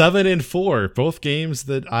 7 and 4, both games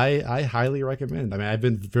that I highly recommend. I mean, I've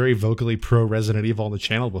been very vocally pro Resident Evil on the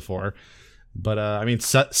channel before, but I mean,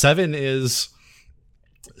 7 is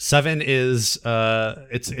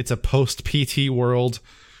it's a post PT world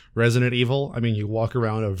Resident Evil. I mean, you walk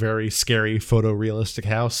around a very scary photorealistic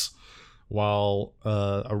house while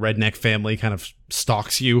a redneck family kind of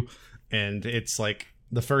stalks you and it's like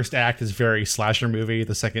the first act is very slasher movie,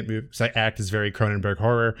 the second act is very Cronenberg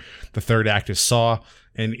horror, the third act is Saw,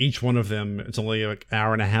 and each one of them it's only like an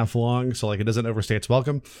hour and a half long, so like it doesn't overstay its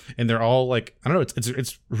welcome, and they're all like I don't know,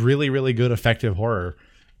 it's really really good effective horror,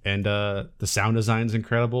 and the sound design is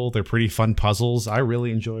incredible. They're pretty fun puzzles. I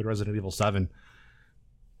really enjoyed Resident Evil 7.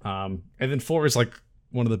 And then 4 is like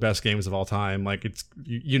one of the best games of all time. Like it's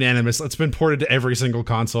unanimous. It's been ported to every single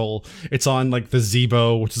console. It's on like the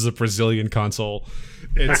Zeebo, which is a Brazilian console.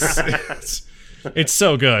 It's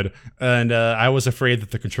so good. And I was afraid that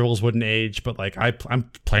the controls wouldn't age, but like I'm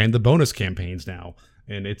playing the bonus campaigns now,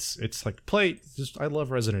 and it's like I love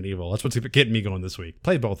Resident Evil. That's what's getting me going this week.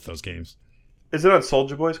 Play both of those games. Is it on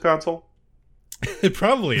Soulja Boy's console? It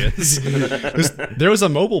probably is. There was a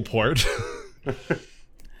mobile port.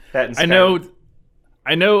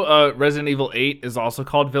 I know Resident Evil 8 is also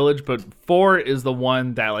called Village, but 4 is the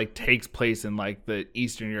one that like takes place in like the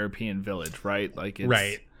Eastern European village, right? Like it's,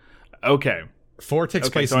 right. Okay. 4 takes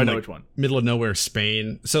place in like middle of nowhere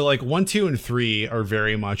Spain. So like 1, 2, and 3 are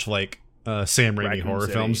very much like Sam Raimi Raccoon horror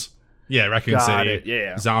City. films. Yeah, Raccoon Got City, it.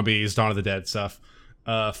 Yeah. Zombies, Dawn of the Dead stuff.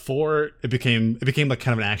 4 it became like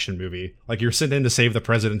kind of an action movie. Like you're sent in to save the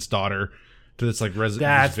president's daughter to this like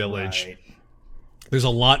resident village. Right. There's a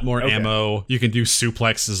lot more ammo. You can do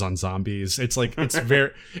suplexes on zombies. It's like it's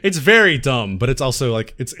very dumb, but it's also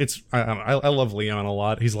like it's I love Leon a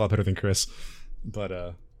lot. He's a lot better than Chris,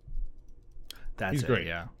 but he's great.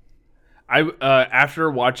 Yeah. I after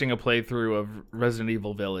watching a playthrough of Resident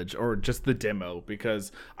Evil Village, or just the demo,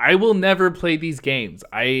 because I will never play these games.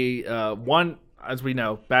 I one, as we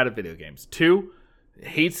know, bad at video games. 2,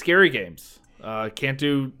 hate scary games. Can't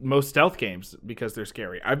do most stealth games because they're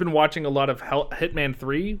scary. I've been watching a lot of Hitman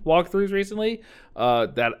 3 walkthroughs recently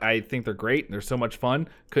that I think they're great and they're so much fun.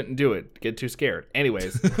 Couldn't do it. Get too scared.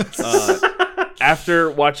 Anyways,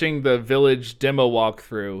 after watching the Village demo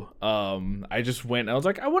walkthrough, I just went, I was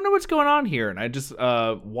like, I wonder what's going on here. And I just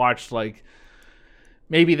watched like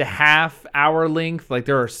maybe the half-hour length. Like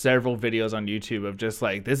there are several videos on YouTube of just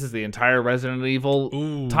like, this is the entire Resident Evil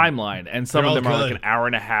timeline. And some of them are like an hour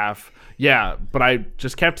and a half. Yeah, but I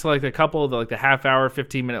just kept like a couple of the half-hour,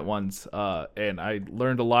 15-minute ones, and I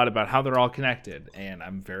learned a lot about how they're all connected. And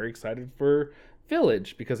I'm very excited for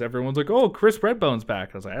Village because everyone's like, "Oh, Chris Redbone's back."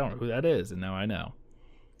 I was like, "I don't know who that is," and now I know.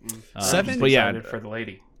 7, but yeah, for the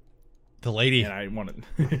lady. The lady. And I wanted.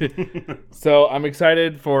 So I'm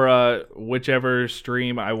excited for whichever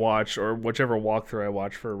stream I watch or whichever walkthrough I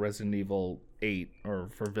watch for Resident Evil 8 or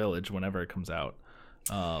for Village whenever it comes out.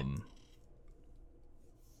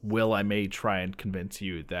 I may try and convince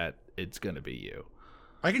you that it's gonna be you.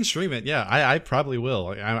 I can stream it. Yeah, I probably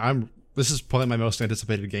will. This is probably my most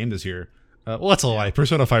anticipated game this year. Well, that's a lie.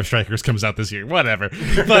 Persona 5 Strikers comes out this year. Whatever.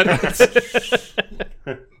 But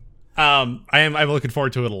I'm looking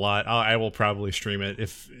forward to it a lot. I will probably stream it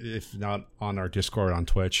if not on our Discord on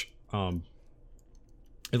Twitch.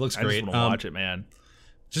 It looks great. I just want to watch it, man.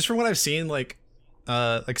 Just from what I've seen, like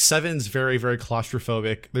 7's very, very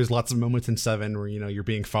claustrophobic. There's lots of moments in 7 where you're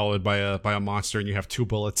being followed by a monster and you have 2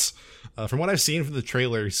 bullets. From what I've seen from the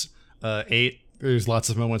trailers, 8 there's lots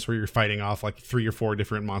of moments where you're fighting off like 3 or 4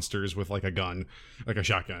 different monsters with like a gun, like a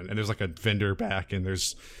shotgun, and there's like a vendor back, and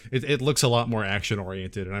it looks a lot more action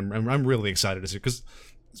oriented, and I'm really excited to see, because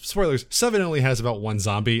spoilers, 7 only has about 1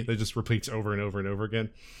 zombie that just repeats over and over and over again,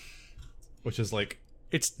 which is like,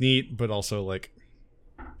 it's neat, but also like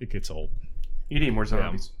it gets old. You need more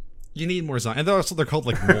zombies. You need more zombies, and they're called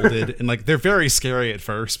like molded, and like they're very scary at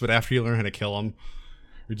first, but after you learn how to kill them,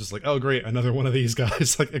 you're just like, oh great, another one of these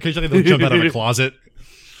guys. Like occasionally they'll jump out of a closet,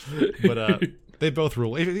 but they both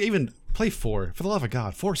rule. Even play 4, for the love of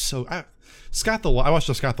God. 4 so I watched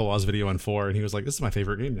a Scott the Woz video on 4, and he was like, this is my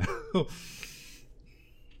favorite game now.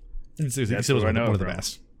 He said it was one of the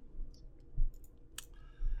best.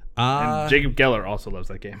 And Jacob Geller also loves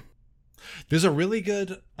that game. There's a really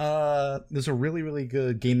good really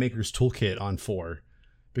good Game Maker's Toolkit on 4,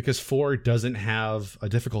 because 4 doesn't have a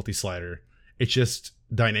difficulty slider. It just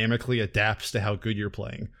dynamically adapts to how good you're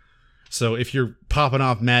playing. So if you're popping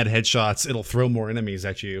off mad headshots, it'll throw more enemies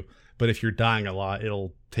at you. But if you're dying a lot,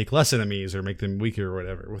 it'll take less enemies or make them weaker or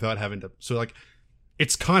whatever without having to. So like,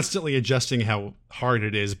 it's constantly adjusting how hard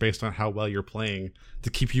it is based on how well you're playing to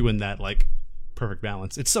keep you in that like perfect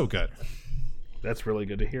balance. It's so good. That's really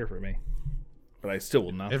good to hear for me. But I still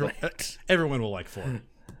will not play it. Everyone will like 4.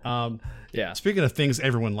 Yeah. Speaking of things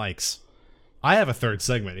everyone likes, I have a third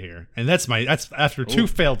segment here, and that's after 2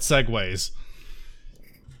 failed segues.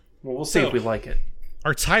 Well, we'll see if we like it.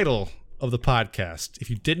 Our title of the podcast,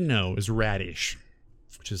 if you didn't know, is Radish,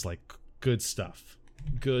 which is like good stuff.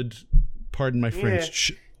 Good, pardon my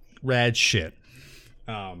French, rad shit.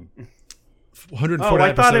 140 Oh,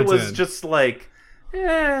 I thought it episodes was in. just like,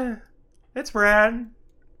 it's rad.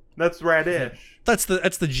 That's radish. That's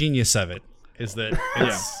the genius of it, is that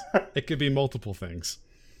it could be multiple things.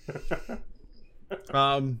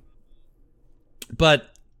 But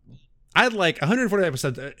I'd like 140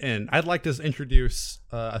 episodes in. I'd like to introduce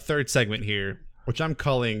a third segment here, which I'm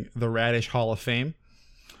calling the Radish Hall of Fame,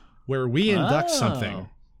 where we induct something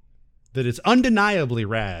that is undeniably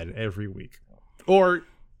rad every week, or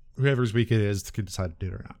whoever's week it is could decide to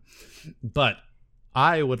do it or not. But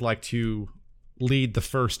I would like to lead the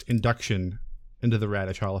first induction into the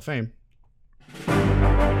Radish Hall of Fame.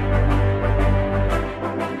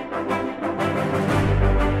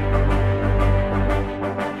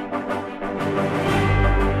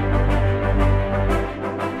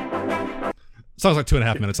 Song's like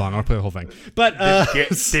 2.5 minutes long. I'll play the whole thing. But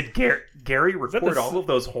Did Gary record all of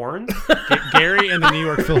those horns? Gary and the New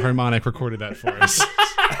York Philharmonic recorded that for us.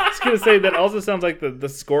 I was going to say, that also sounds like the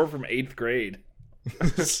score from 8th grade.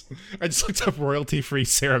 I just looked up royalty-free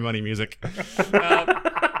ceremony music.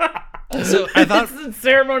 So I thought It's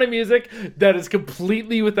ceremony music that is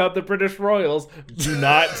completely without the British royals. Do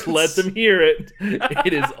not let them hear it.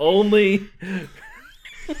 It is only...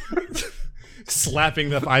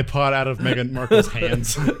 slapping the iPod out of Meghan Markle's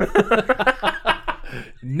hands.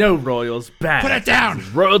 No royals, bad. Put it down!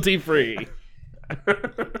 Royalty free.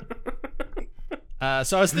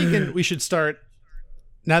 So I was thinking we should start,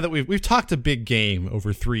 now that we've talked a big game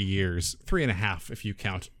over 3 years, 3.5 if you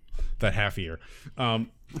count that half year.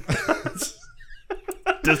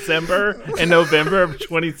 December and November of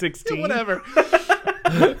 2016. Whatever.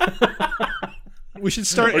 We should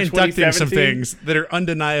start Or inducting some 2017. things that are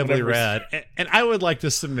undeniably Whatever. rad. And I would like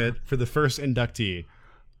to submit for the first inductee,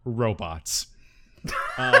 robots.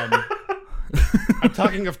 I'm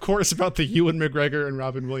talking, of course, about the Ewan McGregor and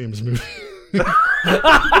Robin Williams movie.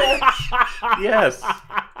 Yes.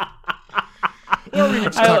 Or we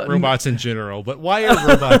could just talk robots in general. But why are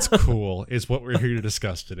robots cool is what we're here to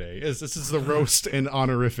discuss today. This is the roast and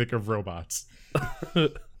honorific of robots.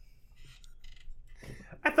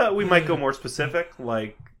 I thought we might go more specific,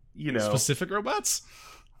 like, Specific robots?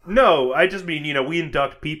 No, I just mean, we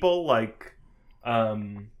induct people like, I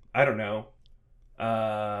don't know,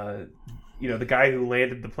 the guy who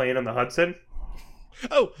landed the plane on the Hudson.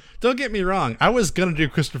 Oh, don't get me wrong. I was going to do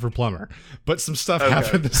Christopher Plummer, but some stuff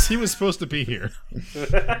happened. He was supposed to be here.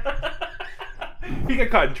 He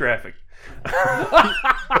got caught in traffic.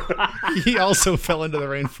 He also fell into the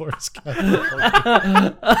rainforest.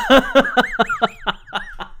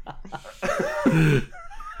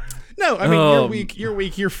 No, I mean, you're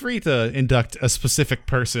weak. You're free to induct a specific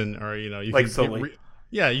person, or you Like can Sully.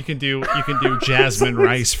 you can do Jasmine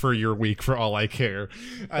Rice for your week for all I care.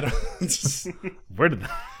 I don't. Where did that?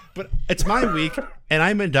 But it's my week, and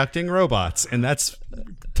I'm inducting robots, and that's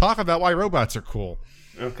talk about why robots are cool.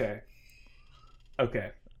 Okay.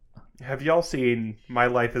 Have y'all seen My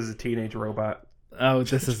Life as a Teenage Robot? Oh,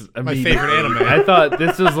 this is My favorite anime. I thought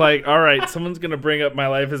this was like, all right, someone's gonna bring up My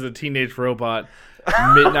Life as a Teenage Robot,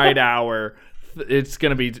 midnight hour. It's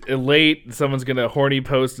gonna be late. Someone's gonna horny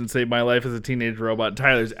post and say My Life as a Teenage Robot.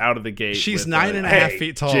 Tyler's out of the gate. She's with, 9.5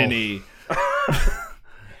 feet tall. Jenny.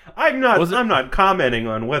 I'm not commenting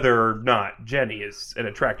on whether or not Jenny is an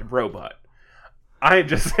attractive robot. I'm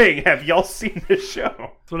just saying, have y'all seen this show?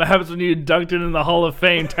 That's what happens when you induct it in the Hall of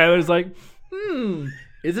Fame. Tyler's like,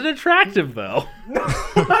 is it attractive though?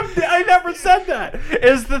 I never said that.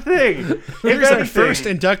 Is the thing. Here's our first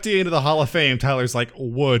inductee into the Hall of Fame. Tyler's like,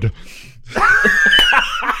 wood.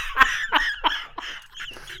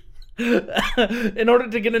 In order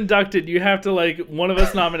to get inducted, you have to one of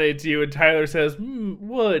us nominates you, and Tyler says,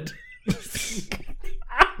 wood. Which is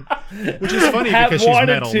funny because she's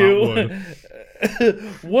metal, not wood.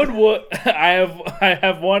 Wood. I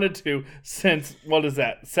have wanted to since, what is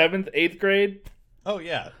that, 7th, 8th grade? Oh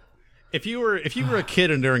yeah. If you were a kid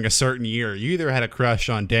and during a certain year, you either had a crush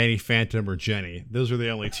on Danny Phantom or Jenny. Those were the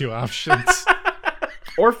only two options.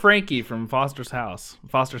 Or Frankie from Foster's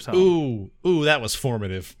Home. Ooh, that was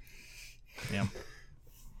formative. Yeah.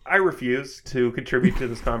 I refuse to contribute to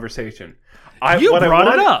this conversation. You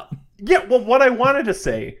brought it up. Yeah, well, what I wanted to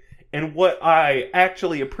say, and what I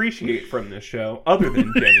actually appreciate from this show, other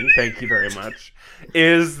than Jenny, thank you very much,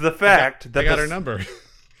 is the fact that I got her number.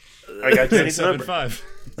 I got Jenny's number.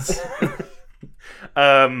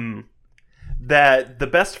 7.5. That the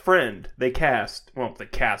best friend they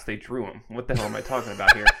drew him. What the hell am I talking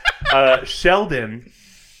about here? Sheldon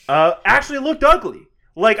actually looked ugly.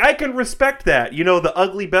 Like, I can respect that. The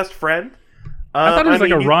ugly best friend. I thought he was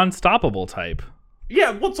a Ron Stoppable type.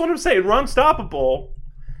 Yeah, well, that's what I'm saying. Ron Stoppable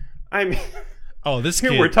I mean, this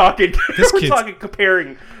here kid. we're talking. This We're kid's- talking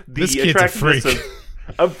comparing the this kid's a attractiveness freak.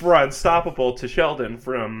 of Unstoppable to Sheldon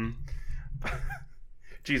from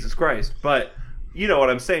Jesus Christ. But you know what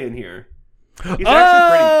I'm saying here. He's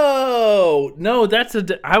actually pretty. No,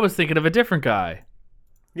 I was thinking of a different guy.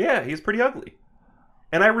 Yeah, he's pretty ugly,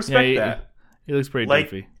 and I respect that. He looks pretty Like,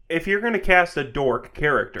 doofy. if you're gonna cast a dork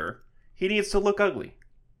character, he needs to look ugly.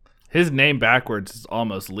 His name backwards is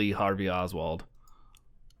almost Lee Harvey Oswald.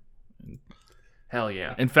 Hell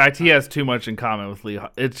yeah. In fact, he has too much in common with Lee.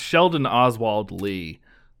 It's Sheldon Oswald Lee.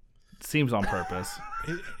 Seems on purpose.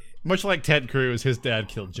 Much like Ted Cruz, his dad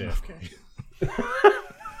killed JFK.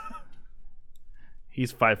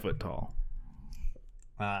 He's 5 foot tall.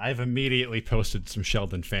 I've immediately posted some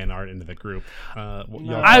Sheldon fan art into the group.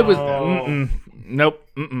 I was nope.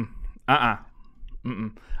 I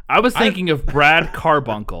was thinking of Brad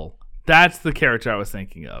Carbuncle. That's the character I was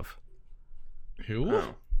thinking of. Who?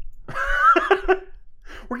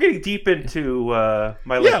 We're getting deep into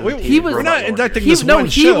my life. Yeah, he was we're not not- inducting he- this no, one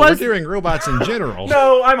he show. was- We're doing robots in general.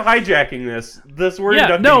 No, I'm hijacking this. We're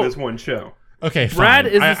inducting this one show. Okay, fine. Brad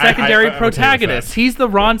is the secondary I'm okay with protagonist. that. He's the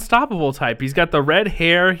Ron Stoppable type. He's got the red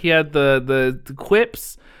hair. He had the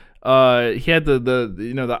quips. He had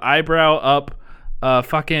the eyebrow up,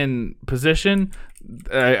 fucking position.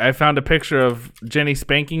 I found a picture of Jenny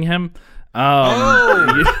spanking him.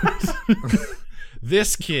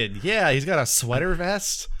 This kid, yeah, he's got a sweater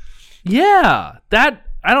vest. Yeah, that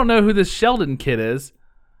I don't know who this Sheldon kid is.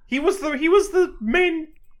 He was the main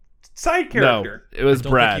side character. No, it was I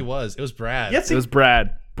don't Brad. think he was. It was Brad. Yes, It was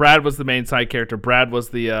Brad. Brad was the main side character. Brad was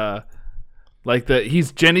the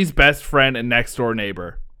he's Jenny's best friend and next door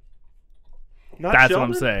neighbor. not That's Sheldon? what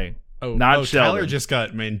I'm saying. Oh, Not Sheldon. Tyler just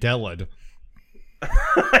got Mandela'd.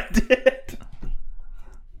 I did.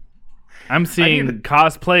 I'm seeing need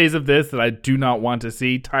cosplays of this that I do not want to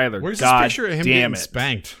see. Tyler, Where's God this picture of him damn getting it.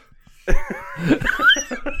 spanked?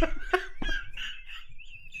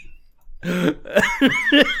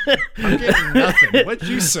 I'm getting nothing. What'd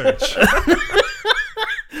you search?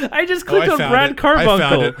 I just clicked I on found Brad it. I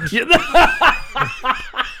found Carbuncle.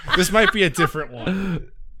 This might be a different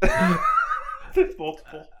one. There's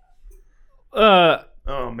multiple.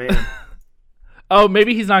 Oh man. Oh,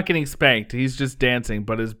 maybe he's not getting spanked. He's just dancing,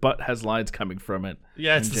 but his butt has lines coming from it.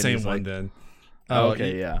 Yeah, it's And the Jenny's same one like, then.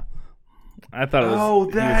 Okay, yeah. I thought it was. Oh, he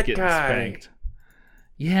was that getting guy. spanked.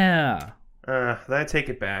 Yeah. Then I take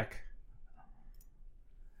it back.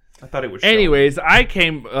 I thought it was Sheldon. Anyways, I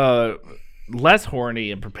came less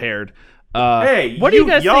horny and prepared. Hey, what are you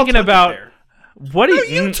guys y'all thinking took it about? there. What do No,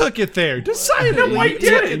 you? you took it there. Decidedly, I you took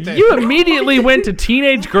didn't. it there. You immediately went to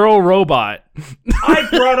Teenage Girl Robot. I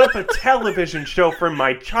brought up a television show from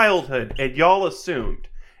my childhood, and y'all assumed.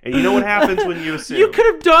 And you know what happens when you assume? You could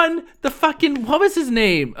have done the fucking what was his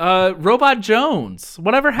name? Robot Jones.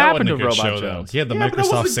 Whatever That happened to wasn't a good Robot show, though. Jones? He had the Yeah, but that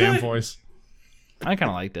Microsoft wasn't Sam good. voice. I kind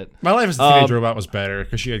of liked it. My Life as a Teenage Robot was better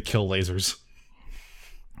because she had kill lasers.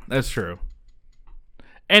 That's true.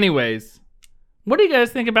 Anyways, what do you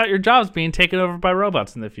guys think about your jobs being taken over by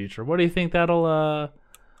robots in the future? What do you think that'll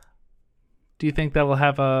do you think that'll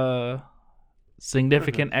have a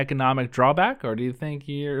significant economic drawback, or do you think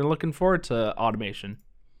you're looking forward to automation?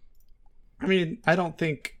 I mean, I don't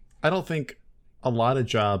think a lot of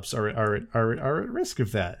jobs are at risk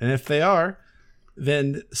of that. And if they are,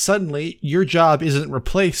 then suddenly your job isn't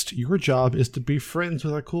replaced. Your job is to be friends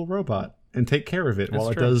with a cool robot and take care of it while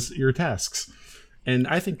it true. does your tasks. And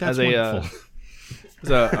I think that's As a, wonderful. As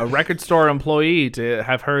a record store employee, to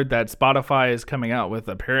have heard that Spotify is coming out with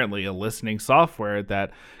apparently a listening software that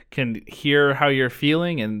can hear how you're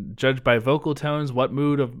feeling and judge by vocal tones what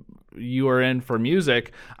mood of you are in for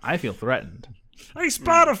music, I feel threatened. Hey,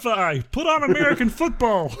 Spotify, put on American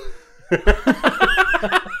football.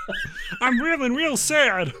 I'm real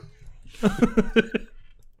sad.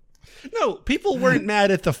 No, people weren't mad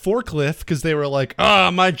at the forklift because they were like,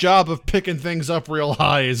 my job of picking things up real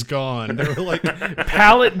high is gone. They were like,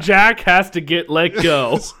 Pallet jack has to get let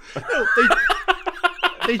go. no,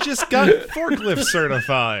 they just got forklift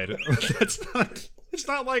certified. It's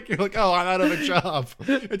not like you're like, I'm out of a job.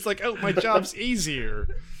 It's like, my job's easier.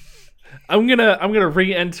 I'm gonna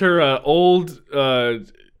re-enter old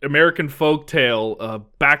American folktale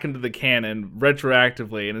back into the canon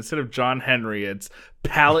retroactively, and instead of John Henry, it's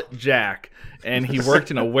Pallet Jack, and he worked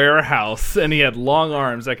in a warehouse, and he had long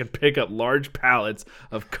arms that could pick up large pallets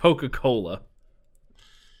of Coca-Cola.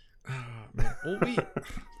 Well,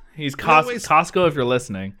 He's always- Costco if you're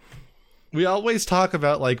listening. we always talk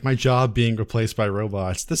about like my job being replaced by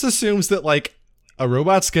robots. This assumes that like A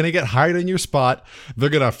robot's going to get hired in your spot. They're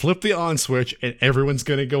going to flip the on switch and everyone's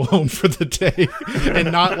going to go home for the day.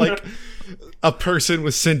 And not like a person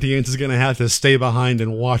with sentience is going to have to stay behind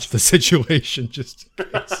and watch the situation just in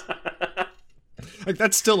case. Like,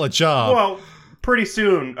 that's still a job. Well, pretty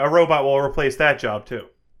soon a robot will replace that job too.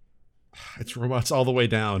 It's robots all the way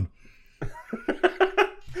down.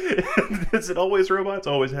 Is it always robots?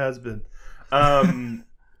 Always has been. You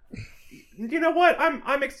know what?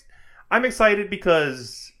 I'm excited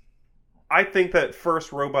because I think that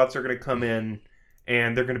first robots are going to come in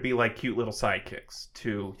and they're going to be like cute little sidekicks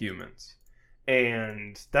to humans,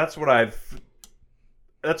 and that's what I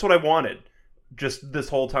wanted just this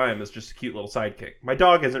whole time, is just a cute little sidekick. My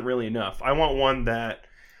dog isn't really enough. I want one that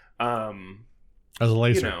as a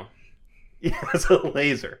laser. You know, yeah, as a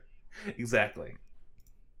laser. Exactly.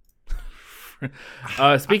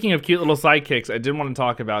 Speaking of cute little sidekicks, I did want to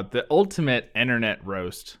talk about the ultimate internet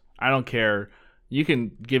roast. I don't care. You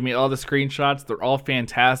can give me all the screenshots. They're all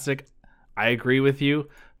fantastic. I agree with you.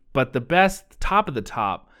 But the best, top of the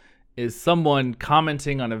top, is someone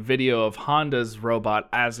commenting on a video of Honda's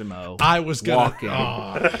robot Asimo. I was gonna walking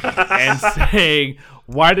and saying,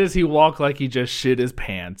 "Why does he walk like he just shit his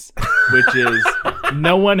pants?" Which is,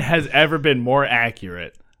 no one has ever been more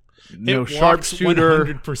accurate. No sharpshooter.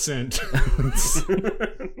 100%.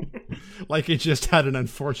 Like it just had an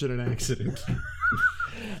unfortunate accident.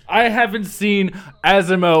 I haven't seen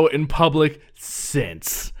Asimo in public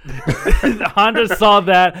since. Honda saw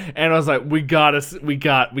that and I was like, we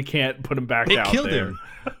can't put him back out killed there. Him.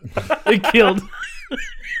 They killed.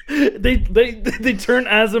 They turn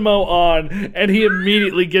Asimo on and he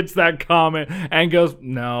immediately gets that comment and goes,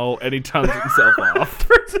 no, and he turns himself off.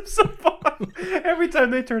 Turns himself off. Every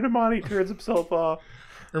time they turn him on, he turns himself off.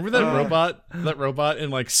 Remember that robot in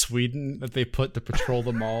like Sweden that they put to patrol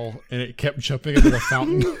the mall and it kept jumping into the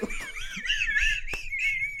fountain?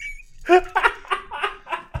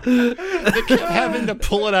 They kept having to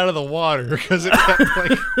pull it out of the water because it kept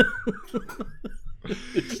like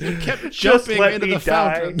it kept jumping into the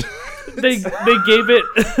fountain.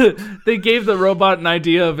 They gave the robot an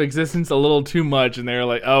idea of existence a little too much, and they were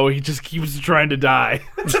like, "Oh, he just keeps trying to die."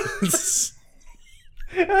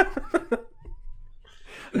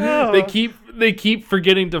 They keep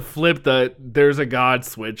forgetting to flip the "there's a God"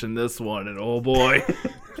 switch in this one, and oh boy.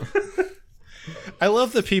 I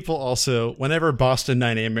love the people also, whenever Boston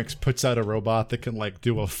Dynamics puts out a robot that can like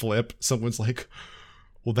do a flip, someone's like,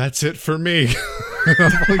 well, that's it for me.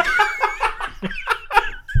 I'm like,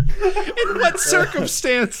 in what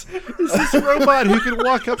circumstance is this robot who can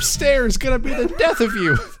walk upstairs gonna be the death of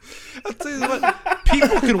you? I'll tell you what,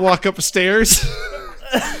 people can walk upstairs.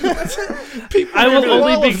 People do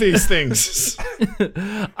all of these things.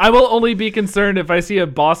 I will only be concerned if I see a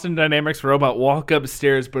Boston Dynamics robot walk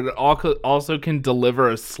upstairs, but it also can deliver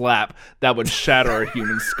a slap that would shatter a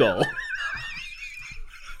human skull.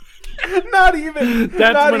 Not even.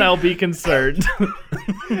 That's when I'll be concerned.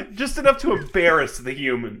 Just enough to embarrass the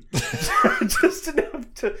human. Just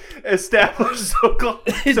enough to establish social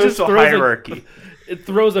hierarchy. It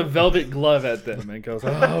throws a velvet glove at them and goes,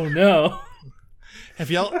 "Oh no." Have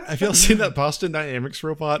y'all seen that Boston Dynamics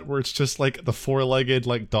robot where it's just like the four-legged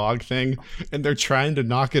like dog thing and they're trying to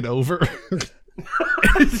knock it over? And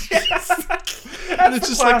it's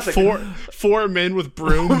just classic. Like four men with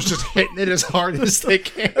brooms just hitting it as hard as they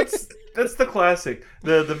can. That's the classic.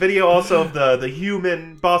 The video also of the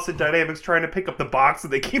human Boston Dynamics trying to pick up the box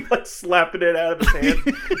and they keep like slapping it out of his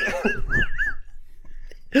hand.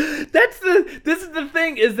 This is the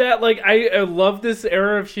thing, is that like I love this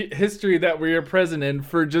era of history that we are present in,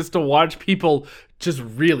 for just to watch people just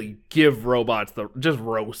really give robots just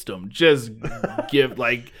roast them, just give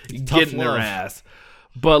like get in their ass.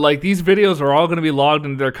 But like these videos are all going to be logged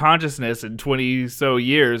into their consciousness in 20 so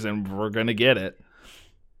years, and we're going to get it.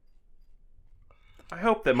 I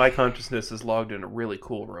hope that my consciousness is logged in a really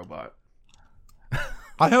cool robot.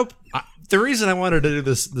 I hope. The reason I wanted to do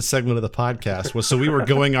this segment of the podcast was so we were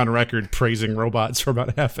going on record praising robots for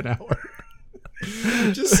about half an hour.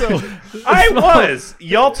 Just so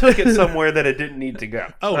y'all took it somewhere that it didn't need to go.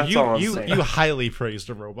 Oh, that's all I'm saying. You highly praised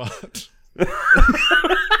a robot.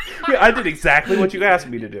 Yeah, I did exactly what you asked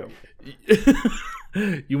me to do.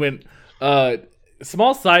 You went.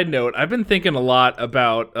 Small side note, I've been thinking a lot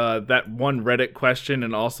about that one Reddit question,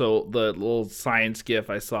 and also the little science gif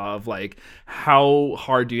I saw of like, how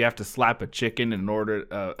hard do you have to slap a chicken in order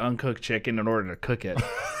uncooked chicken in order to cook it?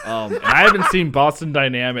 And I haven't seen Boston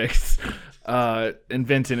Dynamics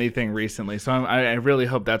invent anything recently, so I really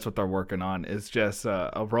hope that's what they're working on, is just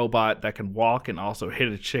a robot that can walk and also hit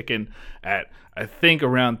a chicken at, I think,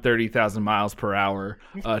 around 30,000 miles per hour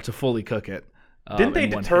to fully cook it. Didn't they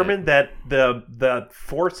in one determine hit. that the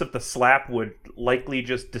force of the slap would likely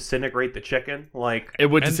just disintegrate the chicken? Like It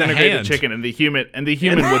would And the disintegrate the hand. chicken, and the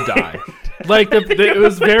human would die. Like it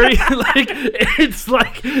was very like it's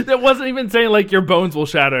like it wasn't even saying like your bones will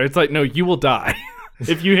shatter. It's like no, you will die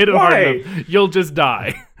if you hit it hard Why? enough. You'll just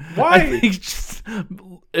die. Why? I think just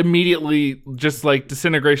immediately, just like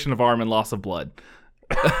disintegration of arm and loss of blood.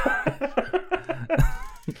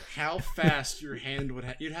 How fast your hand would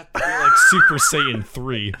you'd have to be like Super Saiyan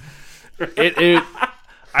 3.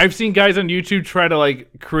 I've seen guys on YouTube try to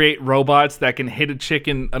like create robots that can hit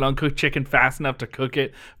an uncooked chicken fast enough to cook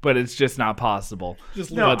it, but it's just not possible.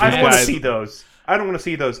 No, But I these don't want to guys- see those. I don't want to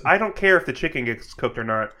see those. I don't care if the chicken gets cooked or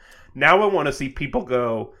not. Now I want to see people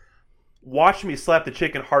go, watch me slap the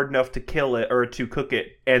chicken hard enough to kill it or to cook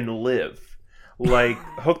it and live. Like,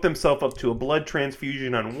 hook themselves up to a blood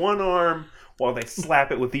transfusion on one arm while they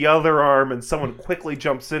slap it with the other arm, and someone quickly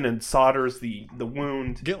jumps in and solders the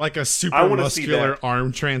wound. Get like a I super wanna see muscular that.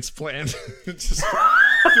 arm transplant. Just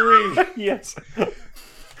 3. Yes.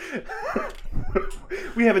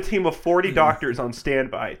 We have a team of 40 doctors on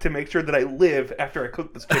standby to make sure that I live after I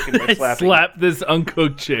cook this chicken by I slapping. slap this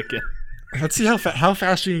uncooked chicken. Let's see how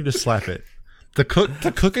fast you need to slap it. To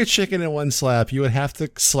cook a chicken in one slap, you would have to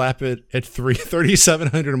slap it at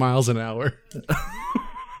 3,700 miles an hour.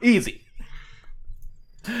 Easy.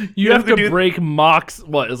 You have have to to do- break Mach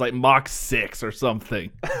 6 or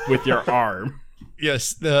something with your arm.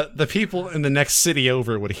 Yes, the people in the next city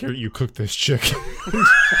over would hear you cook this chicken.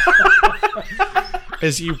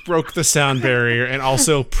 As you broke the sound barrier and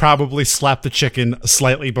also probably slapped the chicken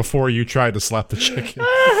slightly before you tried to slap the chicken.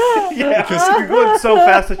 Yeah, because you're going so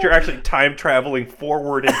fast that you're actually time traveling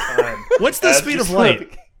forward in time. What's the That's speed just of light?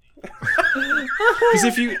 like-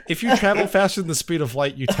 Because if you travel faster than the speed of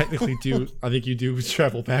light, you technically do. I think you do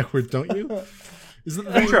travel backward, don't you? Isn't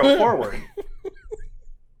I travel forward.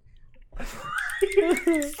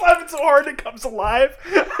 Slap it so hard it comes alive.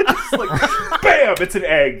 Just like, bam! It's an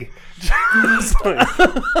egg. Just like-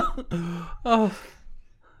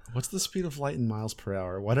 What's the speed of light in miles per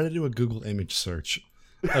hour? Why did I do a Google image search?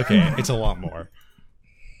 Okay, it's a lot more.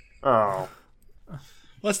 oh.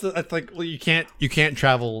 What's the? I think well, you can't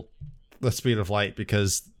travel the speed of light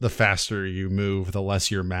because the faster you move, the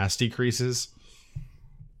less your mass decreases,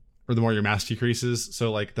 or the more your mass decreases.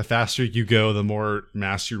 So like the faster you go, the more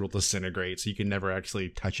mass you will disintegrate. So you can never actually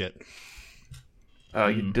touch it.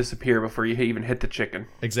 You disappear before you even hit the chicken.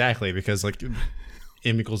 Exactly, because like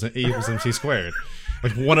M equals MC squared.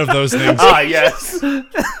 Like one of those things. Yes.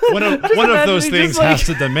 One of those imagine things just, like- has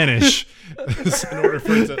to diminish in order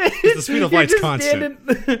for it to. 'Cause the speed of light's constant.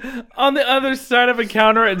 On the other side of a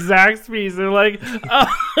counter at Zaxby's, they're like,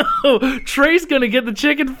 "Oh, Trey's gonna get the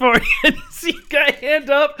chicken for you." And you see a guy hand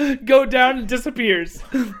up, go down, and disappears.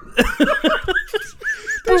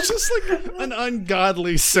 There's just like an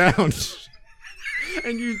ungodly sound,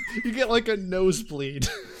 and you get like a nosebleed.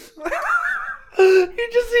 You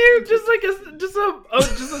just hear just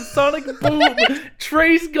a sonic boom.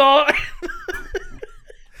 Trey's gone.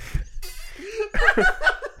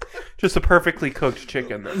 Just a perfectly cooked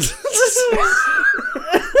chicken.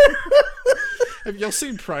 Have y'all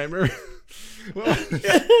seen Primer?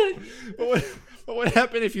 What would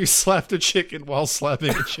happen if you slapped a chicken while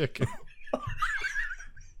slapping a chicken?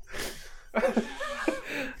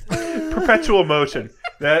 Perpetual motion.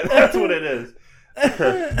 That's what it is.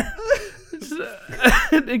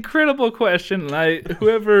 An incredible question. And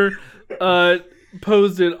whoever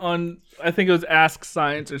posed it on, I think it was Ask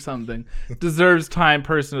Science or something, deserves Time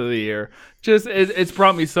Person of the Year. Just it's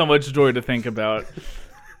brought me so much joy to think about.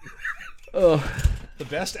 Oh, The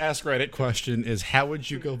best Ask Reddit question is, how would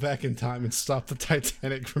you go back in time and stop the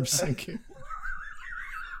Titanic from sinking?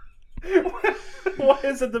 Why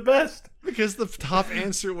is it the best? Because the top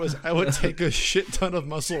answer was, I would take a shit ton of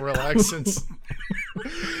muscle relaxants,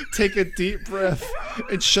 take a deep breath,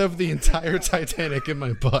 and shove the entire Titanic in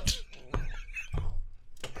my butt.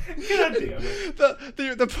 God damn it.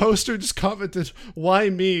 The poster just commented, why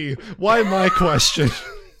me? Why my question?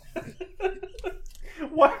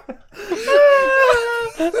 What?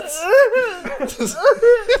 It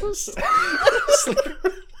was like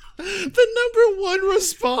the number one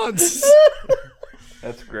response.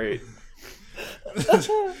 That's great.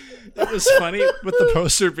 It was funny with the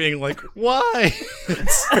poster being like, why?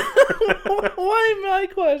 why my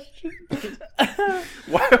question?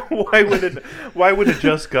 Why would a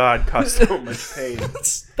just God cause so much pain?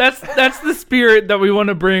 That's the spirit that we want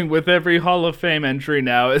to bring with every Hall of Fame entry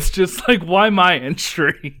now. It's just like, why my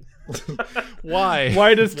entry? Why?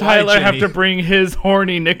 Why does Tyler have Jenny? to bring his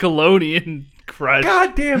horny Nickelodeon crush?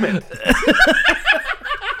 God damn it.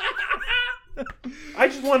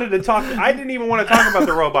 wanted to talk. I didn't even want to talk about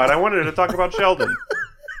the robot. I wanted to talk about Sheldon.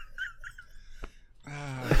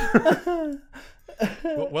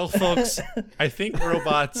 Well, folks, I think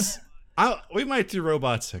robots. We might do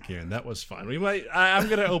robots again. That was fun. We might. I'm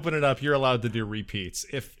gonna open it up. You're allowed to do repeats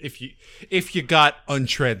if you got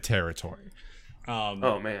untread territory.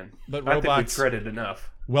 Oh man, but I robots think we've treaded enough.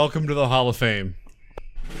 Welcome to the Hall of Fame.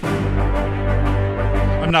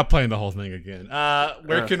 I'm not playing the whole thing again.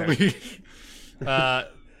 Where can we?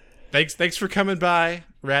 Thanks for coming by,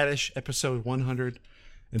 Radish. Episode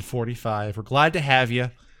 145. We're glad to have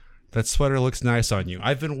you. That sweater looks nice on you.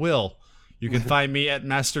 I've been Will. You can find me at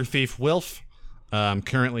Master Thief Wilf. I'm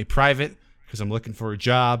currently private because I'm looking for a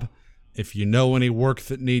job. If you know any work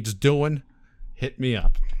that needs doing, hit me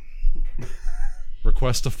up.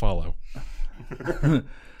 Request to follow.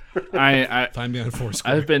 I find me on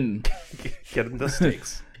Foursquare. I've been get in the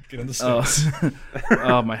stakes. Get in the stakes.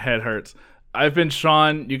 Oh, my head hurts. I've been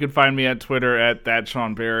Sean. You can find me at Twitter at that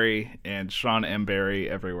Sean Berry and Sean M. Berry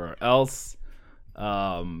everywhere else.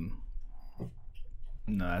 No,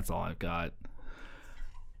 that's all I've got.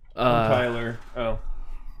 I'm Tyler. Oh,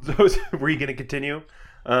 so were you gonna continue?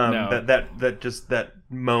 No. That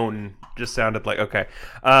moan just sounded like okay.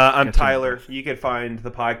 I'm Tyler. You can find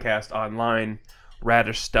the podcast online,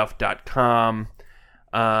 radishstuff.com.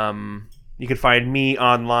 You can find me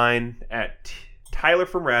online at Tyler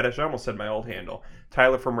from Radish. I almost said my old handle.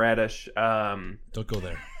 Tyler from Radish. Don't go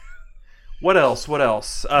there. What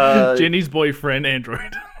else? Jenny's boyfriend,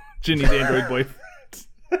 Android. Jenny's Android boyfriend.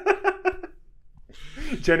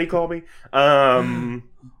 Jenny, call me. Join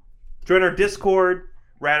our Discord,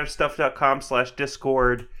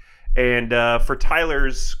 radishstuff.com/Discord. And for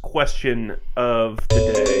Tyler's question of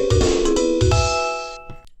the day,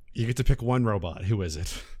 you get to pick one robot. Who is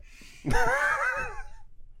it?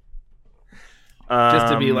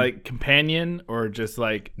 Just to be like companion, or just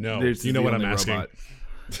like no? You know what I'm asking.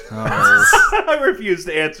 Oh. I refuse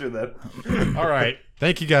to answer that. All right.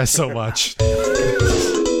 Thank you guys so much.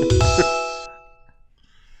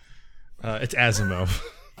 It's Asimov.